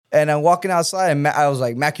And I'm walking outside, and I was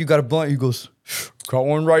like, Mac, you got a blunt? He goes, got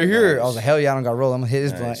one right here. Nice. I was like, hell yeah, I don't got to roll. I'm going to hit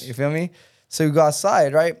his blunt. You feel me? So we go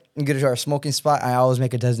outside, right? And get to our smoking spot. I always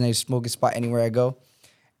make a designated smoking spot anywhere I go.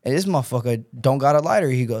 And this motherfucker don't got a lighter.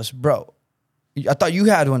 He goes, bro, I thought you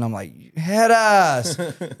had one. I'm like, head ass.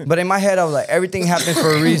 But in my head, I was like, everything happens for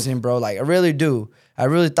a reason, bro. Like, I really do. I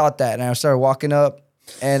really thought that. And I started walking up,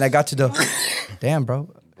 and I got to the, damn,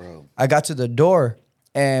 bro. I got to the door.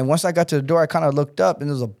 And once I got to the door, I kind of looked up, and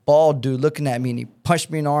there was a bald dude looking at me, and he punched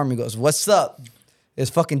me in the arm. He goes, what's up? It's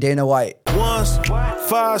fucking Dana White. Once,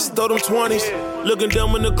 5, throw them 20s. Looking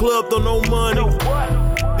dumb in the club, throw no money.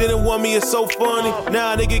 Didn't want me, it's so funny.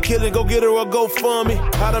 Now they get killed, go get her or go fund me.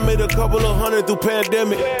 I done made a couple of hundred through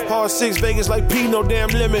pandemic. Hard 6 Vegas like P, no damn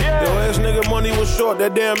limit. Yo ass nigga money was short,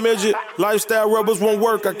 that damn midget. Lifestyle rubbers won't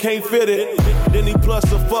work, I can't fit it. Then he plus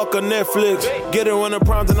the fuck on Netflix. Get her on the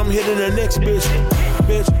prime, then I'm hitting the next bitch.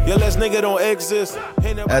 Bitch, your last nigga don't exist.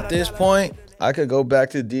 At this point, I could go back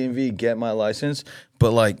to the DMV, get my license,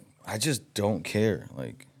 but like, I just don't care.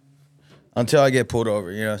 Like, until I get pulled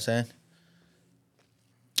over, you know what I'm saying?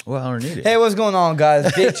 Well, I don't need it. Hey, what's going on,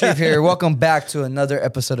 guys? Big Chief here. Welcome back to another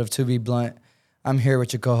episode of To Be Blunt. I'm here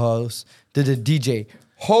with your co-host, the DJ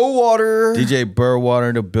Howater. DJ Burwater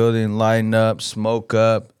in the building, lighten up, smoke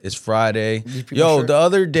up. It's Friday. Yo, the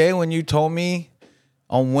other day when you told me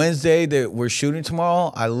on Wednesday that we're shooting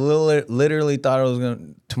tomorrow, I literally thought it was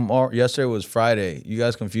going to yesterday was Friday. You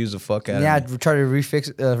guys confused the fuck out of me. Yeah, I tried to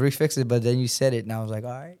refix it, but then you said it, and I was like, all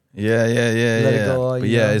right. Yeah. Let it go, but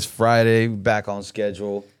yeah, it's Friday, back on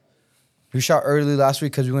schedule. We shot early last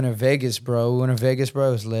week because we went to Vegas, bro.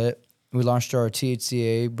 It was lit. We launched our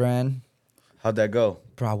THCA brand. How'd that go?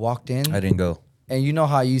 Bro, I walked in. I didn't go. And you know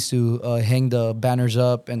how I used to hang the banners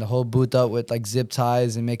up and the whole booth up with like zip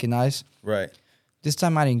ties and make it nice? Right. This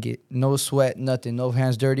time I didn't get no sweat, nothing, no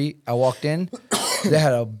hands dirty. I walked in. They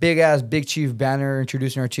had a big-ass Big Chief banner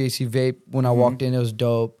introducing our THC vape. When I walked in, it was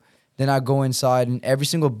dope. Then I go inside, and every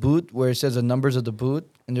single booth where it says the numbers of the booth,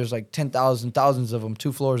 and there's like 10,000, thousands of them,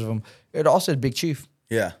 2 floors of them, it all said Big Chief.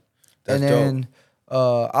 Yeah. That's and then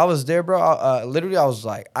dope. I was there, bro. Literally, I was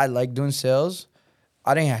like, I like doing sales.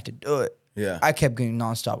 I didn't have to do it. Yeah. I kept getting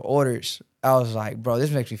nonstop orders. I was like, bro, this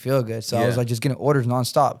makes me feel good. So I was like, just getting orders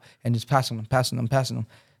nonstop and just passing them.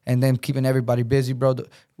 And then keeping everybody busy, bro.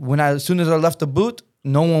 As soon as I left the booth,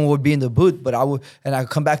 no one would be in the booth, but I would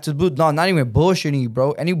come back to the booth. No, not even bullshitting you,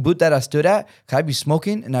 bro. Any booth that I stood at, I'd be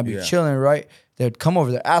smoking and I'd be chilling, right? They'd come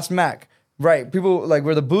over there, ask Mac. Right, people like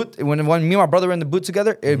were the booth, when me and my brother were in the booth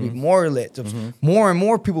together, it'd be more lit. More and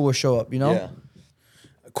more people would show up, you know? Yeah.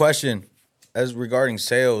 Question, regarding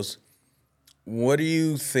sales, what do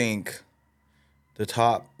you think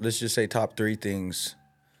let's just say top 3 things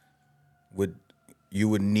you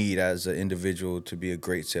would need as an individual to be a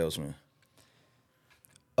great salesman?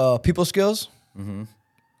 People skills,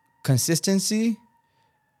 consistency,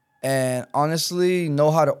 and honestly, know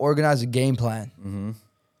how to organize a game plan.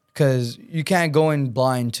 Because you can't go in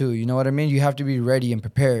blind too, you know what I mean? You have to be ready and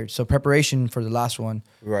prepared. So preparation for the last one.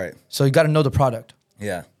 Right. So you got to know the product.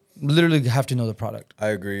 Yeah. Literally have to know the product. I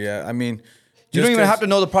agree, yeah. I mean, you don't even have to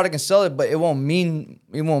know the product and sell it, but it won't mean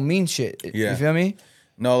shit. Yeah. You feel me?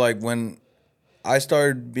 No, like when I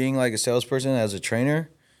started being like a salesperson as a trainer,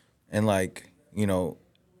 and like, you know,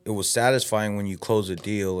 it was satisfying when you close a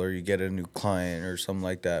deal or you get a new client or something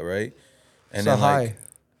like that, right? And so then like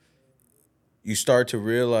you start to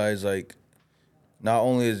realize like not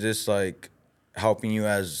only is this like helping you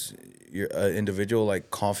as your individual, like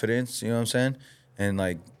confidence, you know what I'm saying? And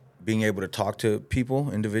like being able to talk to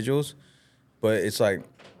people, individuals, but it's like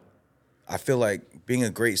I feel like being a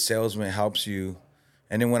great salesman helps you.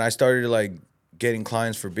 And then when I started like getting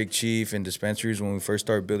clients for Big Chief and dispensaries when we first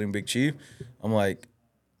started building Big Chief, I'm like,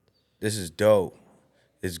 this is dope.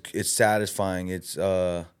 It's satisfying. It's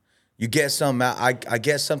you get some. I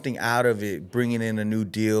get something out of it, bringing in a new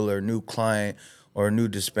deal or a new client or a new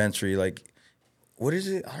dispensary. Like, what is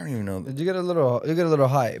it? I don't even know. You get a little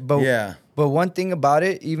high, but yeah. But one thing about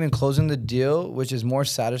it, even closing the deal, which is more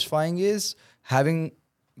satisfying, is having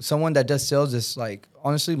someone that does sales. Is like,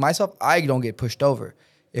 honestly, myself, I don't get pushed over.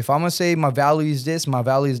 If I'm gonna say my value is this, my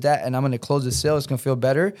value is that, and I'm gonna close the sale, it's gonna feel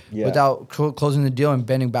better without closing the deal and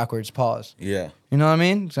bending backwards. Pause. Yeah. You know what I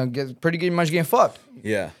mean? So pretty much getting fucked.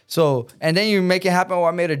 Yeah. So, and then you make it happen. Oh,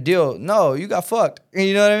 I made a deal. No, you got fucked.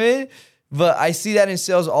 You know what I mean? But I see that in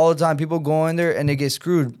sales all the time. People go in there and they get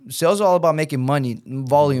screwed. Sales are all about making money,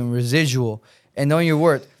 volume, residual, and knowing your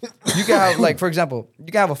worth. You can have, like, for example, you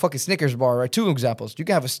can have a fucking Snickers bar, right? 2 examples. You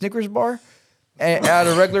can have a Snickers bar at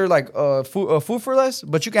a regular like food for less,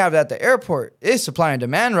 but you can have that at the airport. It's supply and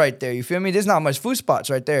demand right there. You feel me? There's not much food spots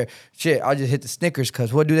right there. Shit, I'll just hit the Snickers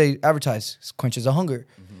because what do they advertise? It's quenches of hunger.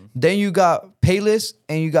 Then you got Payless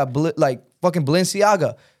and you got like fucking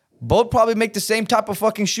Balenciaga. Both probably make the same type of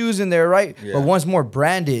fucking shoes in there, right? Yeah. But one's more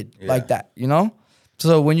branded like that, you know?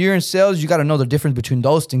 So when you're in sales, you got to know the difference between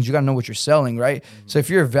those things. You got to know what you're selling, right? So if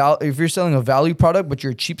you're selling a value product, but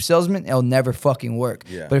you're a cheap salesman, it'll never fucking work.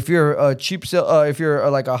 Yeah. But if you're a cheap if you're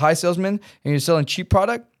like a high salesman and you're selling cheap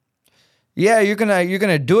product, yeah, you're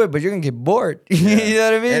gonna do it, but you're gonna get bored. You know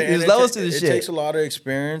what I mean? There's levels to this shit. It takes a lot of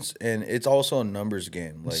experience, and it's also a numbers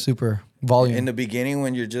game. Like super volume. In the beginning,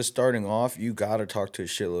 when you're just starting off, you gotta talk to a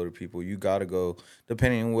shitload of people. You gotta go,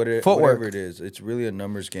 depending on whatever it is. It's really a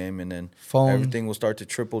numbers game, and then everything will start to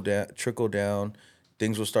trickle down.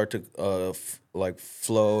 Things will start to like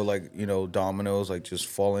flow, like dominoes, like just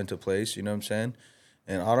fall into place. You know what I'm saying?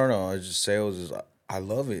 And I don't know. Sales is. I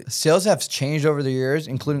love it. Sales have changed over the years,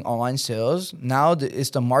 including online sales. Now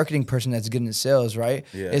it's the marketing person that's getting the sales, right?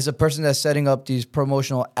 Yeah. It's the person that's setting up these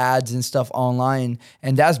promotional ads and stuff online,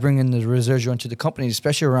 and that's bringing the residual into the company,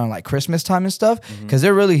 especially around like Christmas time and stuff, because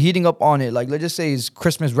they're really heating up on it. Like, let's just say it's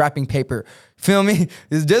Christmas wrapping paper. Feel me?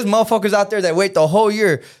 There's motherfuckers out there that wait the whole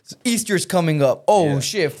year. Easter's coming up. Oh,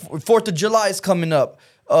 shit. 4th of July is coming up.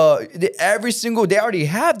 They already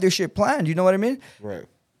have their shit planned. You know what I mean? Right.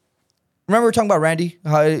 Remember we were talking about Randy,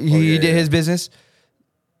 how he did his business?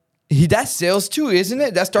 That's sales too, isn't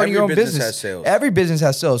it? That's starting your own business. Every business has sales. Every business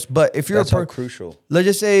has sales. But if you're That's crucial. Let's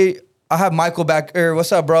just say I have Michael back here.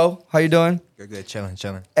 What's up, bro? How you doing? Good, chilling.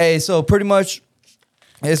 Hey, so pretty much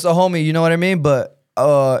it's a homie, you know what I mean? But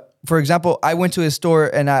for example, I went to his store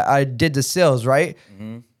and I did the sales, right?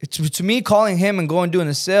 To me, calling him and going doing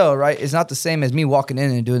the sale, right, is not the same as me walking in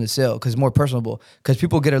and doing the sale because it's more personable. Because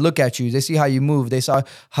people get a look at you. They see how you move. They saw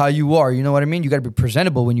how you are. You know what I mean? You got to be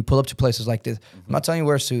presentable when you pull up to places like this. I'm not telling you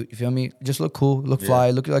wear a suit. You feel me? Just look cool, look fly,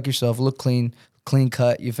 look like yourself, look clean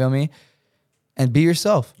cut. You feel me? And be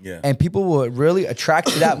yourself. Yeah. And people will really attract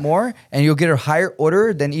to that more, and you'll get a higher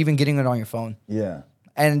order than even getting it on your phone. Yeah.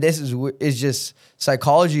 And this is just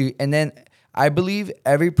psychology. And then I believe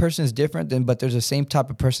every person is different, but there's the same type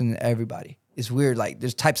of person in everybody. It's weird. Like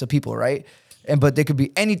there's types of people, right? But they could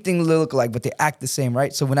be anything they look like, but they act the same,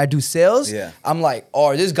 right? So when I do sales, I'm like,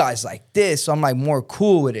 oh, this guy's like this. So I'm like more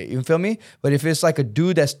cool with it. You feel me? But if it's like a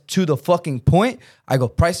dude that's to the fucking point, I go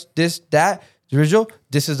price this, that, the original,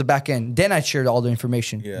 this is the back end. Then I shared all the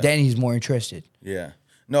information. Yeah. Then he's more interested. Yeah.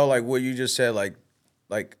 No, like what you just said, like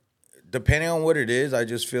depending on what it is, I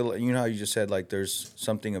just feel, how you just said, like, there's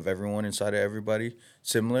something of everyone inside of everybody,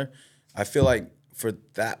 similar. I feel like for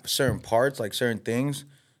that certain parts, like certain things,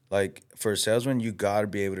 like for a salesman, you got to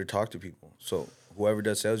be able to talk to people. So whoever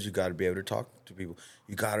does sales, you got to be able to talk to people.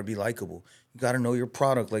 You got to be likable. You got to know your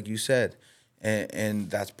product, like you said. And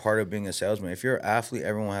that's part of being a salesman. If you're an athlete,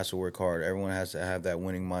 everyone has to work hard. Everyone has to have that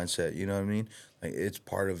winning mindset. You know what I mean? Like, it's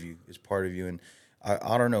part of you. It's part of you. And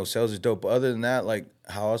I don't know, sales is dope. But other than that, like,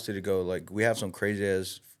 how else did it go? Like, we have some crazy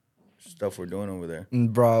ass stuff we're doing over there.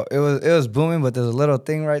 Bro, it was booming, but there's a little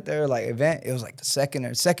thing right there, like event. It was like the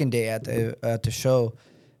second day at the show,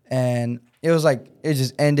 and it was like it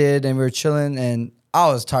just ended, and we were chilling, and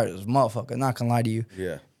I was tired as a motherfucker. Not gonna lie to you.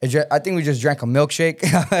 Yeah. I think we just drank a milkshake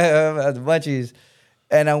at the Bunchies,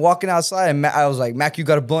 and I'm walking outside, and I was like, Mac, you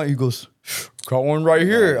got a blunt? He goes, got one right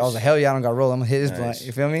here. Nice. I was like, hell yeah, I don't got to roll. I'm gonna hit his blunt.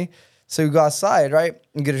 You feel me? So we go outside, right?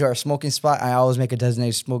 And get to our smoking spot. I always make a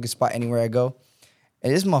designated smoking spot anywhere I go.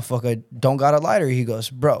 And this motherfucker don't got a lighter. He goes,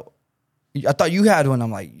 bro, I thought you had one.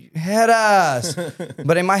 I'm like, head ass.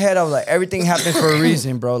 But in my head, I was like, everything happens for a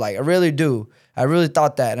reason, bro. Like, I really do. I really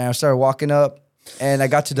thought that. And I started walking up, and I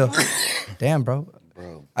got to the, damn, bro.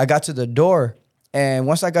 I got to the door. And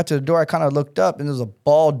once I got to the door, I kind of looked up, and there was a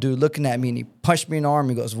bald dude looking at me, and he punched me in the arm.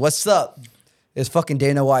 He goes, what's up? It's fucking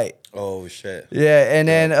Dana White. Oh, shit. Yeah, and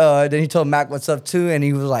then he told Mac what's up, too, and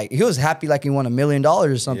he was happy like he won $1 million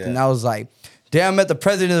or something. Yeah. I was like, damn, I met the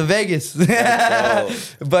president of Vegas. But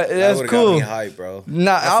that's that cool. Got me hype, bro.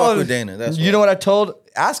 Nah, I fuck with Dana. That's you know what I told?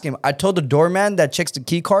 Ask him. I told the doorman that checks the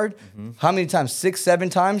key card, how many times? 6, 7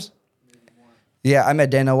 times? Yeah, I met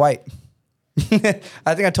Dana White.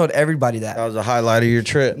 I think I told everybody that. That was a highlight of your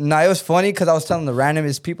trip. Nah, it was funny because I was telling the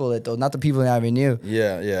randomest people that, though, not the people that I even knew.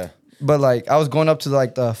 Yeah, yeah. But like, I was going up to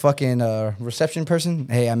like the fucking reception person.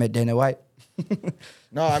 Hey, I met Dana White.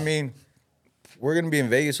 No, I mean, we're gonna be in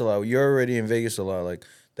Vegas a lot. You're already in Vegas a lot. Like,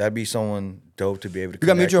 that'd be someone dope to be able to. We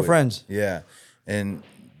got connect mutual with. friends. Yeah, and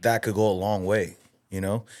that could go a long way, you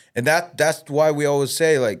know. And that's why we always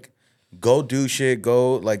say, like, Go do shit.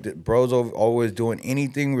 Go like the bros always doing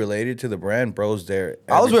anything related to the brand. Bros there.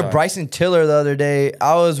 I was with time. Bryson Tiller the other day.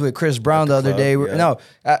 I was with Chris Brown the other club, day. yeah. No,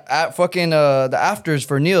 at fucking the afters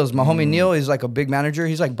for Neil's. My homie Neil is like a big manager.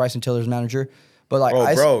 He's like Bryson Tiller's manager. But like, Oh,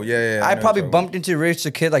 I I probably bumped into Rich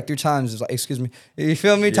the Kid like 3 times. It's like, excuse me, you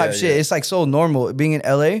feel me? Type shit. Yeah. It's like so normal being in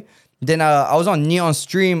LA. Then I was on Neon's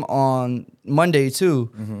stream on Monday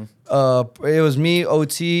too. It was me,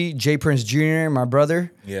 OT, Jay Prince Jr., my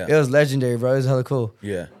brother. Yeah. It was legendary, bro. It was hella cool.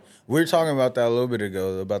 Yeah. We were talking about that a little bit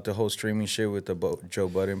ago, about the whole streaming shit with the Joe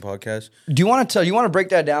Budden podcast. Do you want to break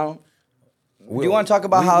that down? Do you want to talk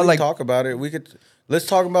about how like talk about it? Let's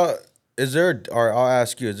talk about. I'll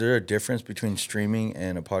ask you, is there a difference between streaming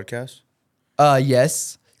and a podcast?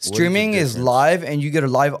 Yes. Streaming is difference? live and you get a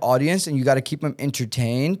live audience and you got to keep them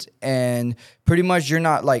entertained. And pretty much you're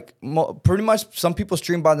not like, pretty much some people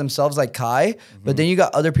stream by themselves like Kai, but then you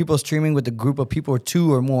got other people streaming with a group of people or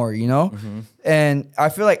 2 or more, you know? And I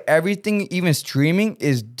feel like everything, even streaming,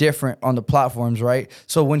 is different on the platforms, right?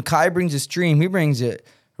 So when Kai brings a stream, he brings it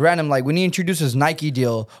random, like when he introduced his Nike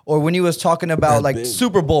deal or when he was talking about like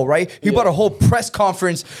Super Bowl, right? He brought a whole press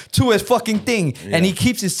conference to his fucking thing and he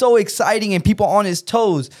keeps it so exciting and people on his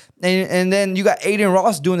toes. And then you got Aiden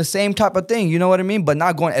Ross doing the same type of thing, you know what I mean? But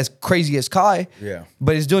not going as crazy as Kai. Yeah.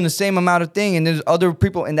 But he's doing the same amount of thing and there's other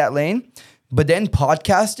people in that lane. But then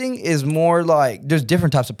podcasting is more like, there's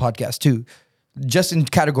different types of podcasts too. Just in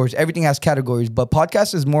categories. Everything has categories. But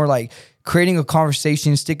podcast is more like creating a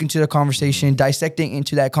conversation, sticking to the conversation, dissecting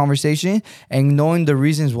into that conversation, and knowing the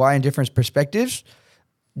reasons why in different perspectives.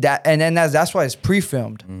 That's why it's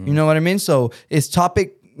pre-filmed. You know what I mean? So it's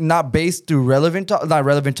topic not based through not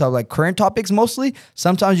relevant to like current topics mostly.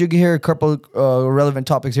 Sometimes you can hear a couple relevant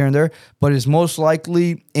topics here and there, but it's most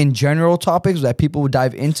likely in general topics that people would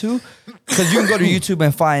dive into. Because you can go to YouTube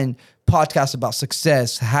and find podcasts about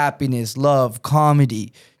success, happiness, love,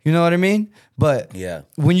 comedy. You know what I mean? But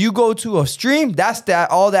when you go to a stream, that's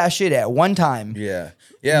all that shit at one time. Yeah.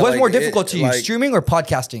 What's more difficult to you, streaming or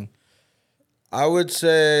podcasting? I would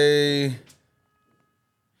say.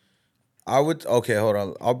 Okay, hold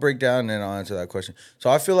on. I'll break down and then I'll answer that question. So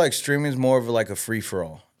I feel like streaming is more of like a free for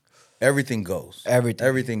all. Everything goes.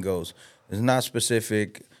 Everything goes. It's not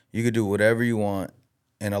specific. You could do whatever you want.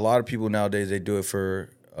 And a lot of people nowadays, they do it for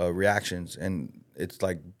reactions. And it's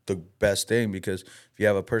like the best thing because if you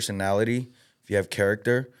have a personality, if you have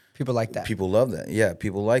character. People like that. People love that. Yeah,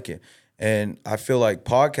 people like it. And I feel like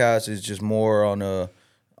podcast is just more on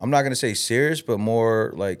I'm not going to say serious, but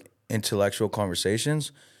more like intellectual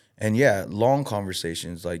conversations. And yeah, long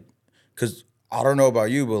conversations, like, because I don't know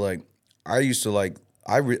about you, but like, I used to like,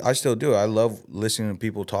 I still do. I love listening to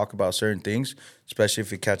people talk about certain things, especially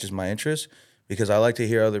if it catches my interest, because I like to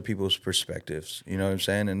hear other people's perspectives. You know what I'm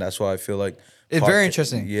saying? And that's why I feel like it's very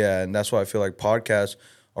interesting. Yeah, and that's why I feel like podcasts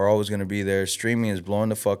are always going to be there. Streaming is blowing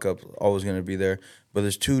the fuck up, always going to be there. But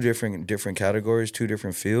there's 2 different categories, 2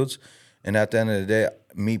 different fields. And at the end of the day,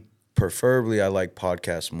 me preferably, I like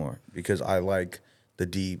podcasts more because I like the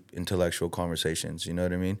deep intellectual conversations. You know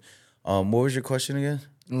what I mean? What was your question again?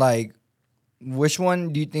 Like, which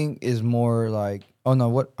one do you think is more like? Oh no,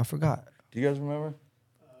 what I forgot. Do you guys remember?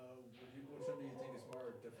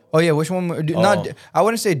 Oh yeah, which one? Not. I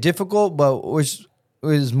wouldn't say difficult, but which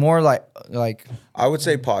is more like. I would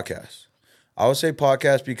say podcast. I would say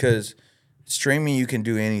podcast because streaming you can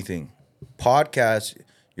do anything. Podcast,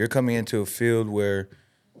 you're coming into a field where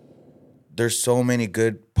there's so many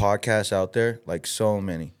good podcasts out there, like so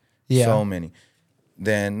many, so many.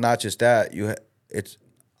 Then not just that,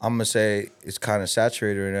 I'm gonna say it's kind of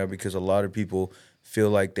saturated right now because a lot of people feel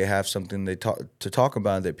like they have something to talk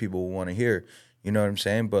about that people want to hear. You know what I'm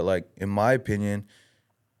saying? But like in my opinion,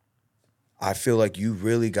 I feel like you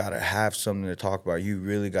really gotta have something to talk about. You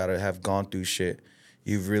really gotta have gone through shit.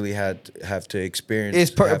 You've really have to experience.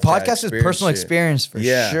 Podcast is personal experience for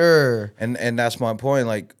sure. And that's my point.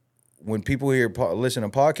 Like when people listen to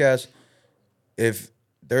podcasts, if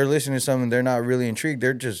they're listening to something they're not really intrigued,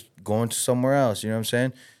 they're just going to somewhere else. You know what I'm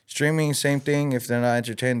saying? Streaming, same thing. If they're not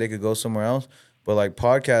entertained, they could go somewhere else. But like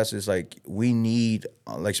podcasts is like we need,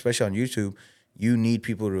 like especially on YouTube, you need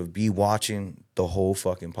people to be watching the whole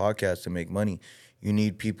fucking podcast to make money. You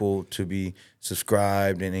need people to be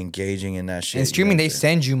subscribed and engaging in that shit. And streaming, they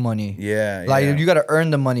send you money. Yeah. Like, you got to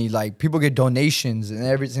earn the money. Like, people get donations and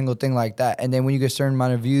every single thing like that. And then when you get a certain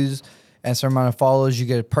amount of views and a certain amount of followers, you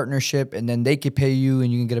get a partnership. And then they could pay you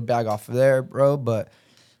and you can get a bag off of there, bro. But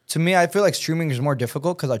to me, I feel like streaming is more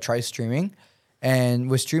difficult because I tried streaming.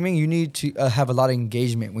 And with streaming, you need to have a lot of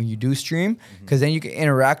engagement when you do stream because then you can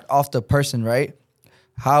interact off the person, right?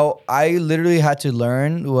 How I literally had to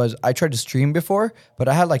learn was I tried to stream before, but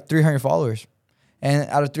I had like 300 followers. And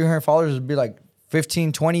out of 300 followers, it'd be like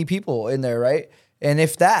 15, 20 people in there, right? And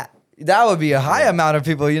if that would be a high amount of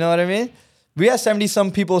people, you know what I mean? We had 70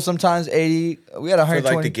 some people, sometimes 80. We had 120.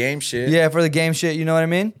 For like the game shit. Yeah, for the game shit, you know what I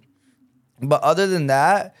mean? But other than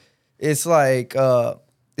that, it's like,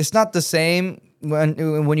 it's not the same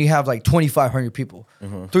when you have like 2,500 people,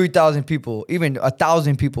 3,000 people, even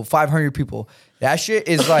 1,000 people, 500 people. That shit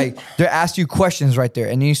is like, they ask you questions right there.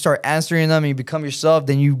 And then you start answering them and you become yourself.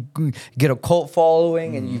 Then you get a cult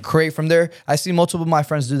following and you create from there. I see multiple of my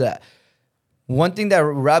friends do that. One thing that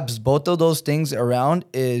wraps both of those things around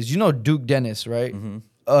is, Duke Dennis, right?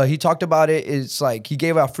 He talked about it. It's like he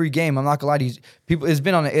gave out free game. I'm not gonna lie to you. It's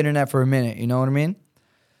been on the internet for a minute. You know what I mean?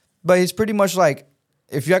 But it's pretty much like,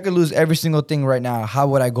 if I could lose every single thing right now, how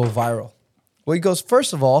would I go viral? Well, he goes,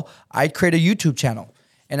 first of all, I'd create a YouTube channel.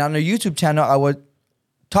 And on the YouTube channel, I would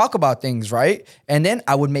talk about things, right? And then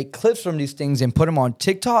I would make clips from these things and put them on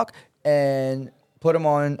TikTok and put them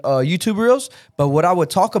on YouTube Reels. But what I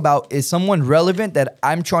would talk about is someone relevant that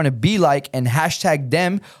I'm trying to be like and hashtag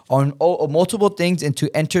them on multiple things and to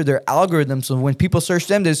enter their algorithm. So when people search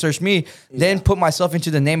them, they search me, then put myself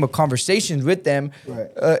into the name of conversations with them. Right.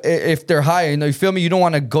 If they're high, you feel me? You don't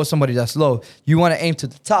want to go somebody that's low. You want to aim to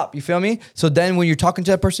the top, you feel me? So then when you're talking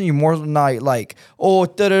to that person, you're more not like, oh,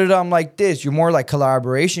 I'm like this. You're more like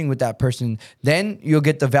collaboration with that person. Then you'll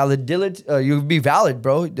get the validity. You'll be valid,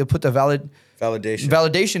 bro. They'll put the validation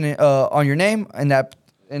on your name and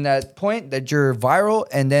that point that you're viral,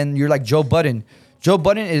 and then you're like Joe Budden. Joe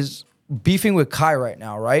Budden is beefing with Kai right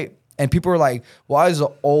now, right? And people are like, why is an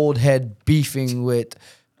old head beefing with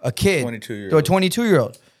a kid?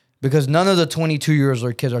 22-year-old. Because none of the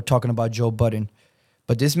 22-year-old kids are talking about Joe Budden.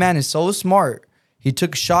 But this man is so smart. He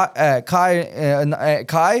took a shot at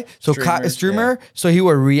Kai, so Kai, a streamer, so he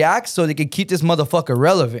would react so they could keep this motherfucker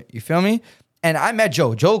relevant. You feel me? And I met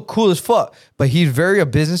Joe. Joe, cool as fuck. But he's very a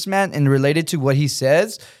businessman and related to what he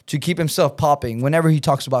says to keep himself popping whenever he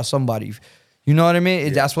talks about somebody. You know what I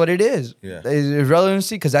mean? That's what it is. Yeah. It's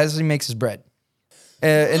relevancy because that's how he makes his bread.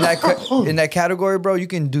 In that category, bro, you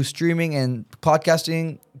can do streaming and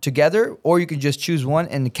podcasting together, or you can just choose one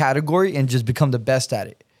in the category and just become the best at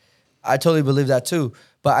it. I totally believe that too.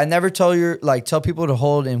 But I never tell people to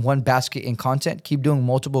hold in one basket in content. Keep doing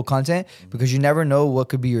multiple content because you never know what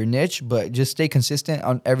could be your niche. But just stay consistent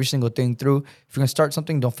on every single thing through. If you're gonna start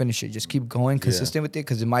something, don't finish it. Just keep going consistent with it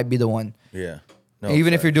because it might be the one. Yeah. No,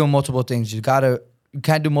 even if you're doing multiple things, you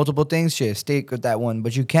can't do multiple things. Shit, stick with that one.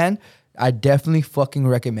 But you can. I definitely fucking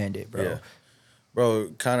recommend it, bro. Yeah.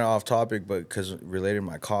 Bro, kind of off topic, but because related to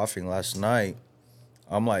my coughing last night,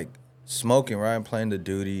 I'm like smoking, right? I'm playing the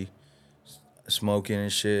duty. Smoking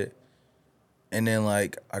and shit, and then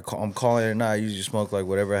like I'm calling it at night. I usually smoke like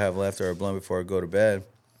whatever I have left or a blunt before I go to bed,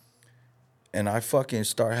 and I fucking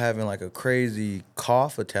start having like a crazy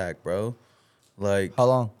cough attack, bro. Like how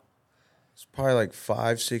long? It's probably like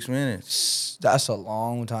 5-6 minutes. That's a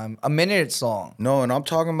long time. A minute, it's long. No, and I'm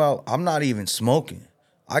talking about I'm not even smoking.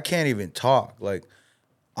 I can't even talk. Like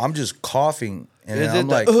I'm just coughing, and I'm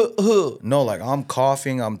like, no, like I'm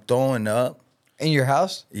coughing. I'm throwing up. In your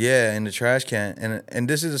house? Yeah, in the trash can. And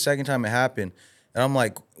this is the second time it happened. And I'm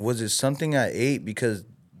like, was it something I ate? Because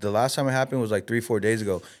the last time it happened was like 3-4 days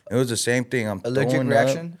ago. It was the same thing. I'm allergic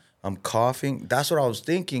reaction? I'm coughing. That's what I was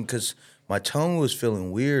thinking because my tongue was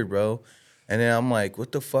feeling weird, bro. And then I'm like,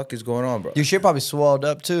 what the fuck is going on, bro? Your shit probably swelled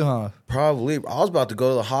up too, huh? Probably. I was about to go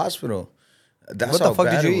to the hospital. That's what the fuck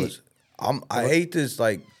did you eat? I ate this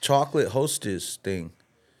like chocolate Hostess thing.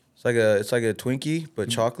 It's like a Twinkie, but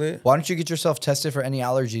chocolate. Why don't you get yourself tested for any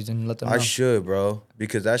allergies and let them know? I should, bro,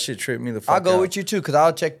 because that shit tripped me the fuck out. I'll go with you too, because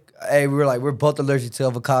I'll check. Hey, we're both allergic to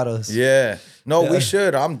avocados. Yeah. No, we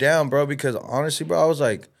should. I'm down, bro, because honestly, bro, I was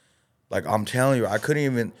like I'm telling you, I couldn't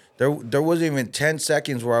even, there wasn't even 10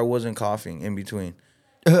 seconds where I wasn't coughing in between.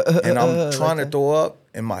 And I'm trying to throw up,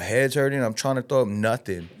 and my head's hurting. I'm trying to throw up,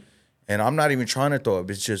 nothing. And I'm not even trying to throw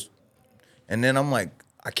up. It's just, and then I'm like,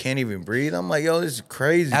 I can't even breathe. I'm like, yo, this is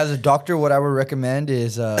crazy. As a doctor, what I would recommend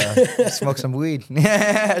is smoke some weed. No,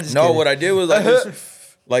 kidding. What I did was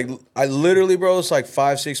I literally, bro, it's like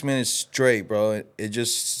 5-6 minutes straight, bro. It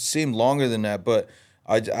just seemed longer than that. But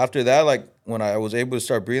after that, like when I was able to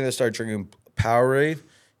start breathing, I started drinking Powerade.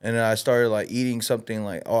 And then I started like eating something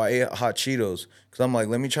like, I ate hot Cheetos. Because I'm like,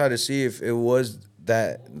 let me try to see if it was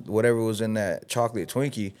that, whatever was in that chocolate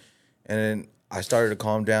Twinkie. And then I started to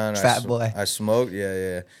calm down. Fat boy. I smoked,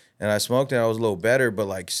 yeah. And I smoked and I was a little better, but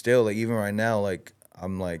like still, like even right now, like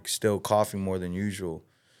I'm like still coughing more than usual.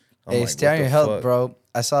 Hey, stay on your health, bro.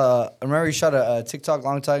 I remember you shot a TikTok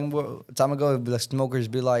long time ago. The smokers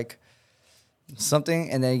be like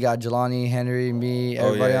something, and then you got Jelani, Henry, me,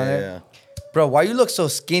 everybody on there. Yeah. Bro, why you look so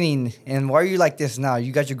skinny, and why are you like this now?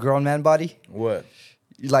 You got your grown man body? What?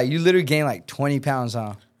 Like, you literally gained like 20 pounds,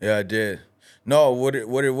 huh? Yeah, I did. No, what it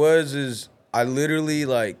was is I literally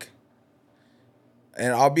like,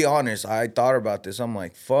 and I'll be honest, I thought about this. I'm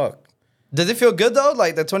like, fuck. Does it feel good though?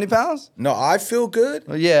 Like the 20 pounds? No, I feel good.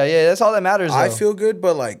 Well, yeah, that's all that matters. Though. I feel good,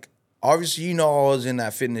 but like, obviously, I was in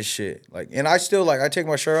that fitness shit. Like, and I still like, I take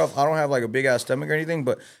my shirt off. I don't have like a big ass stomach or anything,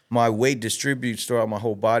 but my weight distributes throughout my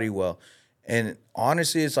whole body well. And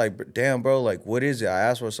honestly, it's like, damn, bro, like, what is it? I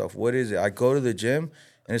ask myself, what is it? I go to the gym,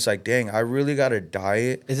 and it's like, dang, I really got to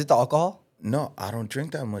diet. Is it the alcohol? No, I don't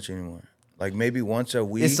drink that much anymore. Like, maybe once a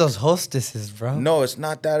week. It's those hostesses, bro. No, it's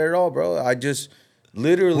not that at all, bro. I just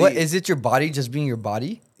literally. What, is it your body just being your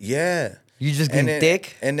body? Yeah. You just getting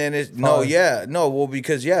thick? And then it's, well,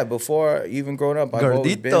 because, before even growing up, I've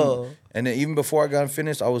always been. And then even before I got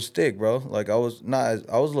finished, I was thick, bro. Like, I was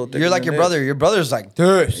a little thick. You're like your brother. Your brother's like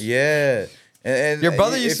this. Yeah. And your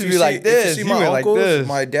brother used to be like this. You see my uncles, like this.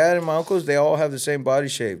 My dad and my uncles, they all have the same body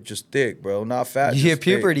shape, just thick, bro, not fat. You hit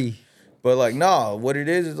puberty. But like, nah, what it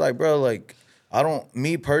is like, bro, like,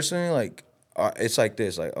 me personally, like, it's like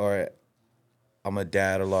this, like, all right, I'm a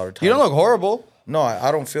dad a lot of times. You don't look horrible. No,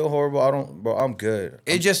 I don't feel horrible. Bro, I'm good.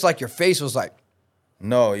 It's just like your face was like.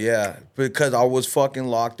 No, yeah, because I was fucking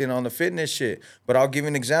locked in on the fitness shit. But I'll give you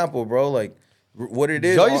an example, bro, like. What it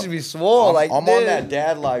is, y'all used to be swole. I'm on that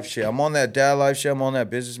dad life shit. I'm on that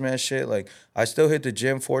businessman shit. Like, I still hit the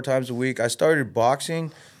gym 4 times a week. I started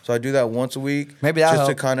boxing, so I do that once a week. Maybe that just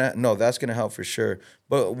to kind of that's gonna help for sure.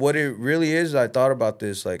 But what it really is, I thought about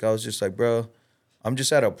this. Like, I was just like, bro, I'm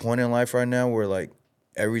just at a point in life right now where like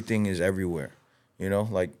everything is everywhere. You know,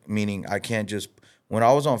 like meaning I can't just. When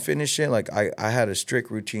I was on fitness shit, like I had a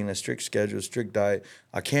strict routine, a strict schedule, a strict diet.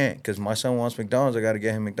 I can't because my son wants McDonald's. I got to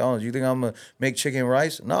get him McDonald's. You think I'm going to make chicken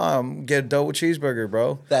rice? No, I'm going to get a double cheeseburger,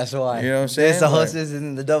 bro. That's why. You know what I'm saying? It's the hostess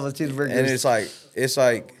and the double cheeseburgers. And it's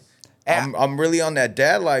like I'm really on that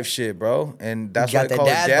dad life shit, bro. And that's why I call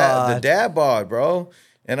it the dad bod, bro.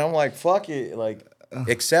 And I'm like, fuck it. Like,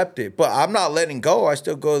 accept it. But I'm not letting go. I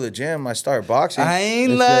still go to the gym. I start boxing. I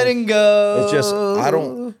ain't letting go. It's just,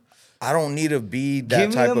 I don't need to be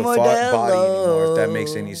that type of body anymore, if that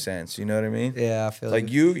makes any sense. You know what I mean? Yeah, I feel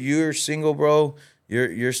like you're single, bro.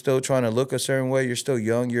 You're still trying to look a certain way. You're still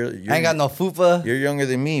young. I ain't got no fupa. You're younger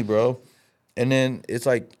than me, bro. And then it's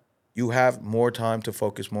like you have more time to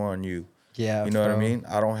focus more on you. Yeah, you know what I mean?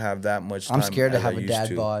 I don't have that much time. I'm scared to have a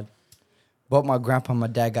dad bod. But my grandpa and my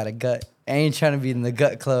dad got a gut. I ain't trying to be in the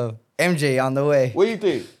gut club. MJ on the way. What do you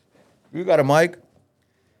think? You got a mic?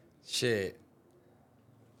 Shit.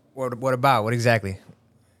 What about? What exactly?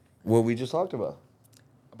 What we just talked about.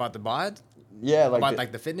 About the bod? Yeah, like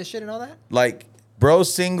about the fitness shit and all that? Like, bro,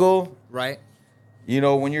 single. Right. You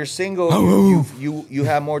know, when you're single, you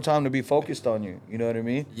have more time to be focused on you. You know what I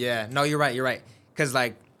mean? Yeah. No, you're right. You're right. Because,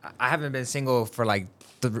 like, I haven't been single for, like,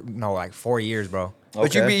 4 years, bro.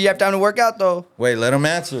 But you have time to work out, though. Wait, let him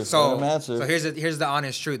answer. So here's the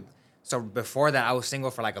honest truth. So before that, I was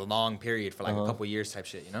single for, like, a long period, for, like, a couple years type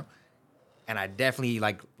shit, you know? And I definitely,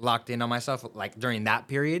 like, locked in on myself, like, during that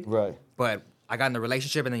period. Right. But I got in the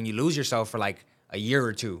relationship, and then you lose yourself for, like, a year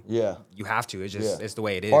or two. Yeah. You have to. It's just, it's the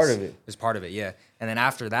way it is. Part of it. It's part of it, yeah. And then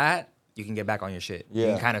after that, you can get back on your shit. Yeah.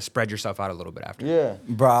 You can kind of spread yourself out a little bit after. Yeah.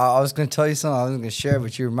 Bro, I was going to tell you something. I was going to share,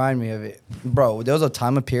 but you remind me of it. Bro, there was a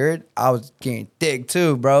time of period, I was getting thick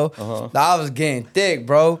too, bro. I was getting thick,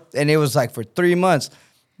 bro. And it was like for 3 months.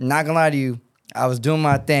 Not going to lie to you. I was doing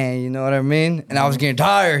my thing, you know what I mean? And I was getting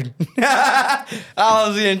tired. I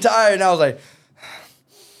was getting tired, and I was like,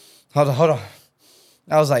 hold on.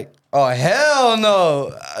 I was like, oh, hell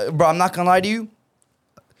no. Bro, I'm not going to lie to you.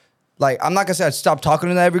 Like, I'm not going to say I'd stop talking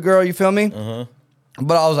to every girl, you feel me?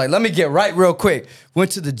 But I was like, let me get right real quick.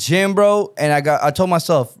 Went to the gym, bro, and I told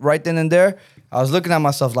myself right then and there, I was looking at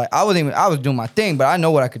myself like, I was doing my thing, but I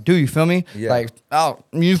know what I could do, you feel me? Yeah. Like,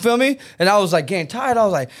 you feel me? And I was like getting tired. I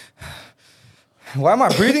was like, why am I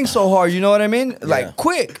breathing so hard? You know what I mean? Yeah. Like,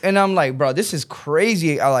 quick. And I'm like, bro, this is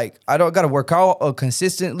crazy. I don't got to work out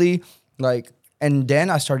consistently. Like, and then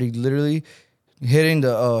I started literally hitting the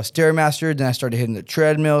Stairmaster. Then I started hitting the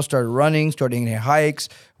treadmill, started running, started hitting hikes.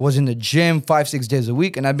 Was in the gym 5-6 days a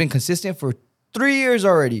week. And I've been consistent for 3 years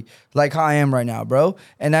already, like how I am right now, bro.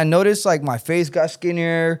 And I noticed like my face got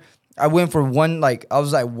skinnier. I went from I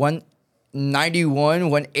was like 191,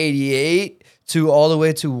 188 to all the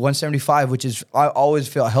way to 175, which is I always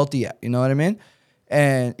feel healthy at. You know what I mean?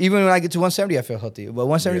 And even when I get to 170, I feel healthy. But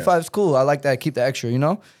 175 is cool. I like that. I keep the extra, you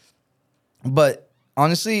know? But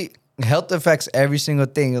honestly, health affects every single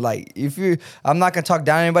thing. Like I'm not gonna talk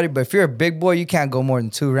down to anybody, but if you're a big boy, you can't go more than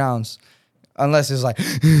 2 rounds. Unless it's like,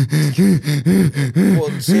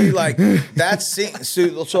 well, see, like that's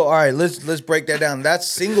so. All right, let's break that down. That's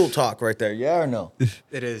single talk right there. Yeah or no?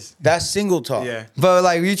 It is. That's single talk. Yeah. but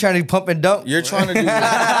like you trying to pump and dump. You're trying to do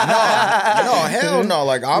that. No, hell no.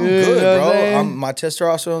 Like I'm good, bro. My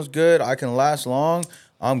testosterone's good. I can last long.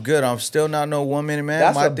 I'm good. I'm still not no 1 minute man.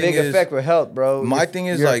 That's a big effect with health, bro. My thing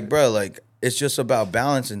is like, bro, like it's just about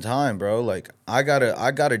balance and time, bro. Like I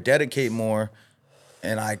gotta dedicate more.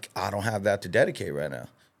 And I don't have that to dedicate right now.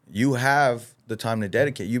 You have the time to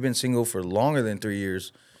dedicate. You've been single for longer than 3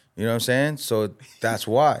 years. You know what I'm saying? So that's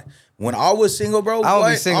why. When I was single, bro, I'll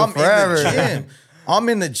be single forever. In the gym. I'm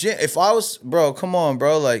in the gym. If I was, bro, come on,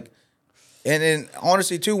 bro. Like, and then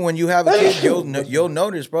honestly too, when you have a kid, you'll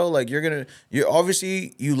notice, bro. Like you're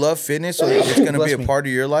obviously you love fitness, so it's gonna be a part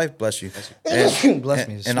of your life. Bless you. Bless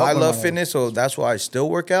me. And I love fitness, so that's why I still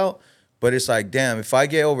work out. But it's like, damn, if I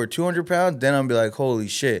get over 200 pounds, then I'm be like, holy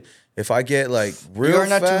shit. If I get like real You're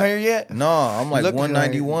not fat, 200 yet? No, I'm like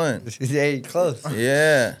 191. Yeah, you close.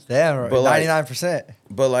 Yeah. Damn, right. But 99%.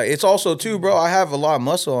 But like, it's also too, bro, I have a lot of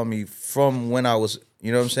muscle on me from when I was,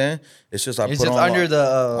 you know what I'm saying? It's just I put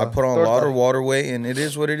on a lot of water weight, and it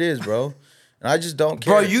is what it is, bro. And I just don't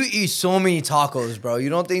care. Bro, you eat so many tacos, bro.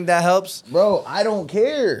 You don't think that helps? Bro, I don't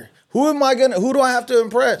care. Who do I have to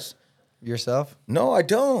impress? Yourself? No, I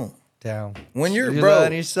don't. Damn. When you're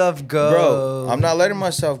letting yourself go. Bro, I'm not letting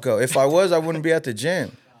myself go. If I was, I wouldn't be at the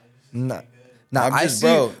gym. No, I see.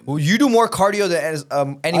 Bro. Well, you do more cardio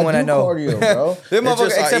than anyone I know. Cardio, bro.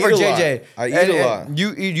 Except for JJ. I eat a lot.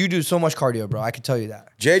 You do so much cardio, bro. I can tell you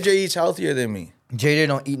that. JJ eats healthier than me. JJ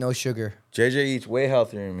don't eat no sugar. JJ eats way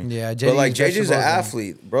healthier than me. Yeah, but like JJ's an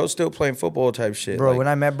athlete, bro. Still playing football type shit. Bro, like, when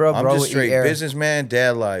I met bro, I'm bro just straight air. businessman,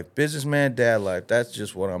 dad life. Businessman, dad life. That's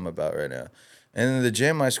just what I'm about right now. And in the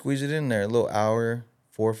gym, I squeeze it in there a little hour,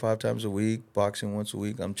 4 or 5 times a week. Boxing once a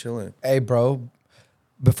week. I'm chilling. Hey, bro.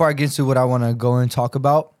 Before I get into what I want to go and talk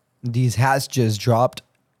about, these hats just dropped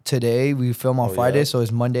today. We film on Friday, so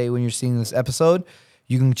it's Monday when you're seeing this episode.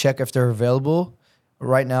 You can check if they're available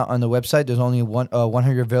right now on the website. There's only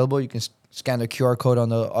 100 available. You can scan the QR code on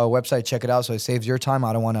the website, check it out, so it saves your time.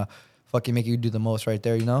 I don't want to fucking make you do the most right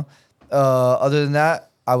there, you know? Other than that,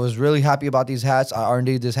 I was really happy about these hats. I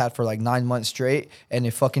R&D'd this hat for like 9 months straight, and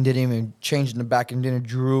it fucking didn't even change in the back and didn't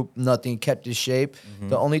droop, nothing, kept its shape. Mm-hmm.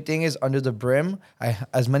 The only thing is under the brim,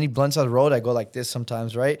 as many blunts as I rolled, I go like this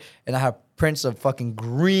sometimes, right? And I have prints of fucking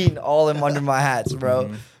green all in under my hats, bro.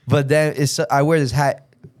 Mm-hmm. But then I wear this hat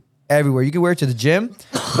everywhere. You can wear it to the gym,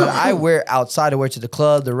 but I wear it outside. I wear it to the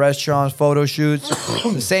club, the restaurants, photo shoots,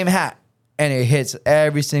 the same hat. And it hits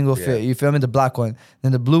every single fit. You feel me? The black one.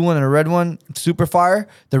 Then the blue one and the red one, super fire.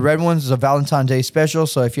 The red one's a Valentine's Day special.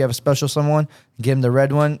 So if you have a special someone, give them the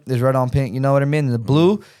red one. It's red on pink. You know what I mean? And the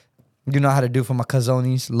blue, you know how to do for my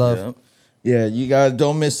cousonis. Love. Yeah, you guys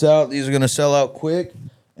don't miss out. These are going to sell out quick.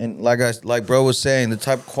 And like bro was saying, the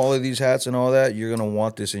type of quality of these hats and all that, you're going to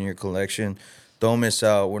want this in your collection. Don't miss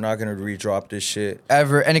out. We're not going to redrop this shit.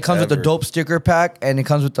 Ever. And it comes with a dope sticker pack, and it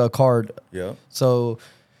comes with a card. Yeah. So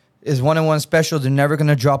it's 1-in-1 special. They're never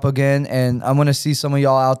gonna drop again, and I'm gonna see some of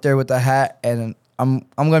y'all out there with the hat, and I'm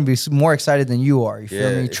gonna be more excited than you are. You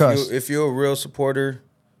feel me? Trust. If you're a real supporter,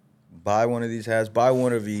 buy one of these hats. Buy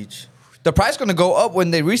one of each. The price gonna go up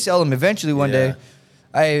when they resell them eventually one day.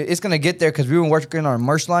 It's gonna get there because we've been working on our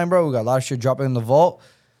merch line, bro. We got a lot of shit dropping in the vault.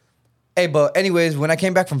 Hey, but anyways, when I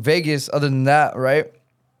came back from Vegas, other than that, right,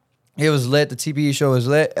 it was lit. The TPE show was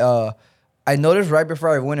lit. I noticed right before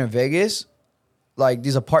I went in Vegas, like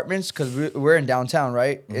these apartments, because we're in downtown,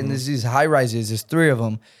 right? Mm-hmm. And there's these high rises. There's 3 of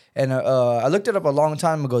them. And I looked it up a long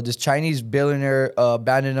time ago. This Chinese billionaire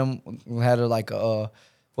abandoned them. Had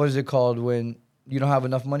what is it called when you don't have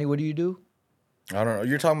enough money? What do you do? I don't know.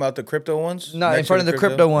 You're talking about the crypto ones? No, in front of the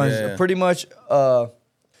crypto ones. Yeah. Pretty much,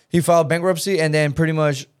 he filed bankruptcy, and then pretty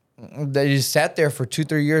much they just sat there for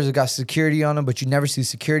 2-3 years. It got security on them, but you never see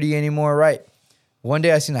security anymore, right? One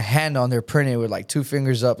day I seen a hand on there printed with like 2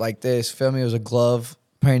 fingers up like this. Feel me? It was a glove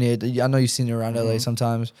printed. I know you've seen it around LA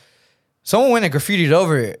sometimes. Someone went and graffitied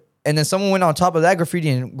over it. And then someone went on top of that graffiti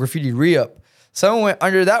and graffitied re-up. Someone went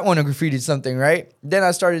under that one and graffitied something, right? Then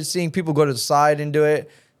I started seeing people go to the side and do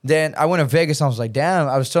it. Then I went to Vegas and I was like, damn.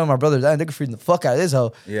 I was telling my brother, damn, they're graffitiing the fuck out of this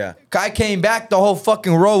hoe. Yeah. I came back, the whole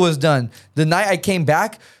fucking row was done. The night I came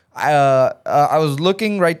back, I was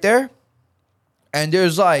looking right there. And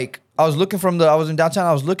there's like, I was in downtown,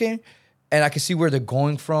 I was looking, and I could see where they're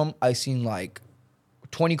going from. I seen like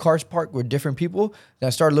 20 cars parked with different people. Then I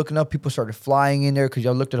started looking up. People started flying in there because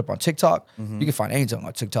y'all looked it up on TikTok. You can find anything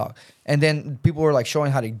on TikTok. And then people were like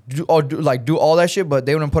showing how to do all that shit, but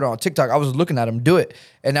they wouldn't put it on TikTok. I was looking at them do it,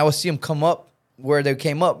 and I would see them come up where they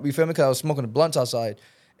came up. You feel me? Because I was smoking the blunts outside,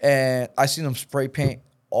 and I seen them spray paint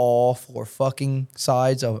all 4 fucking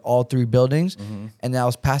sides of all 3 buildings. And then I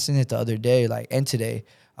was passing it the other day, and today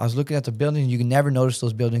I was looking at the building. You can never notice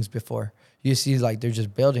those buildings before. You see, they're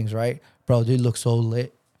just buildings, right? Bro, they look so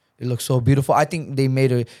lit. It looks so beautiful. I think they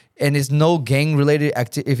made and it's no gang-related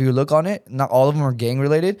activity. If you look on it, not all of them are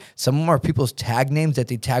gang-related. Some of them are people's tag names that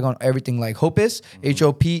they tag on everything, like Hopess,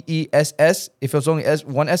 Hopess. If it's only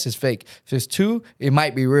one S, is fake. If it's 2, it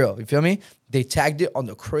might be real. You feel me? They tagged it on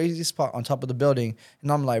the craziest spot on top of the building.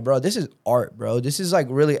 And I'm like, bro, this is art, bro. This is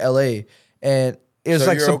really LA. And it was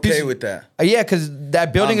so you're some okay with that? Yeah, because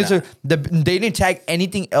that building they didn't tag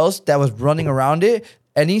anything else that was running around it.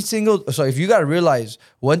 So if you gotta realize,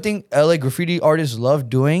 one thing LA graffiti artists love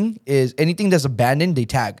doing is anything that's abandoned, they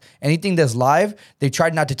tag. Anything that's live, they try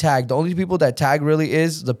not to tag. The only people that tag really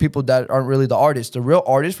is the people that aren't really the artists. The real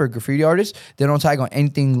artists, for graffiti artists, they don't tag on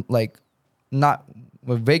anything not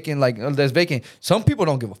vacant, that's vacant. Some people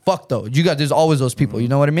don't give a fuck though. There's always those people, you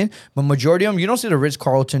know what I mean? But majority of them, you don't see the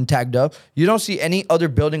Ritz-Carlton tagged up. You don't see any other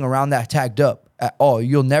building around that tagged up at all.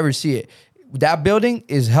 You'll never see it. That building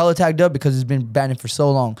is hella tagged up because it's been abandoned for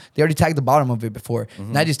so long. They already tagged the bottom of it before.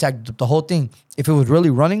 Now they just tagged the whole thing. If it was really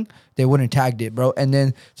running, they wouldn't have tagged it, bro. And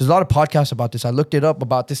then there's a lot of podcasts about this. I looked it up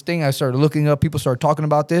about this thing. I started looking up. People started talking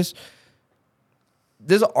about this.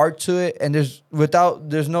 There's an art to it, and without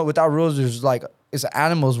rules. There's it's an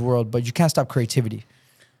animal's world, but you can't stop creativity.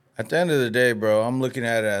 At the end of the day, bro, I'm looking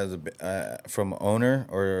at it as from an owner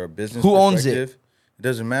or a business. Who owns it? It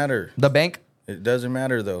doesn't matter. The bank. It doesn't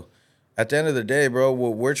matter though. At the end of the day, bro,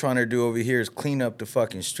 what we're trying to do over here is clean up the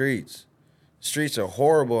fucking streets. Streets are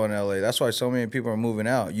horrible in LA. That's why so many people are moving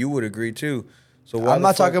out. You would agree too. So I'm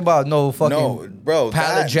not talking about no fucking bro.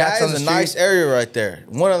 pallet jacks that on the is a street. nice area right there.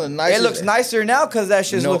 One of the nicest. It looks nicer now because that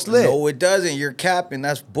shit looks lit. No, it doesn't. You're capping.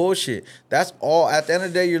 That's bullshit. That's all. At the end of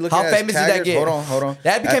the day, you're looking How at famous did that get? Hold on.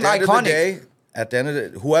 That became iconic. At the end of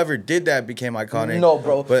the whoever did that became iconic. No,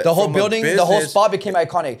 bro. But the whole building, the whole spot became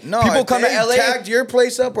iconic. No, people come to LA. Tagged your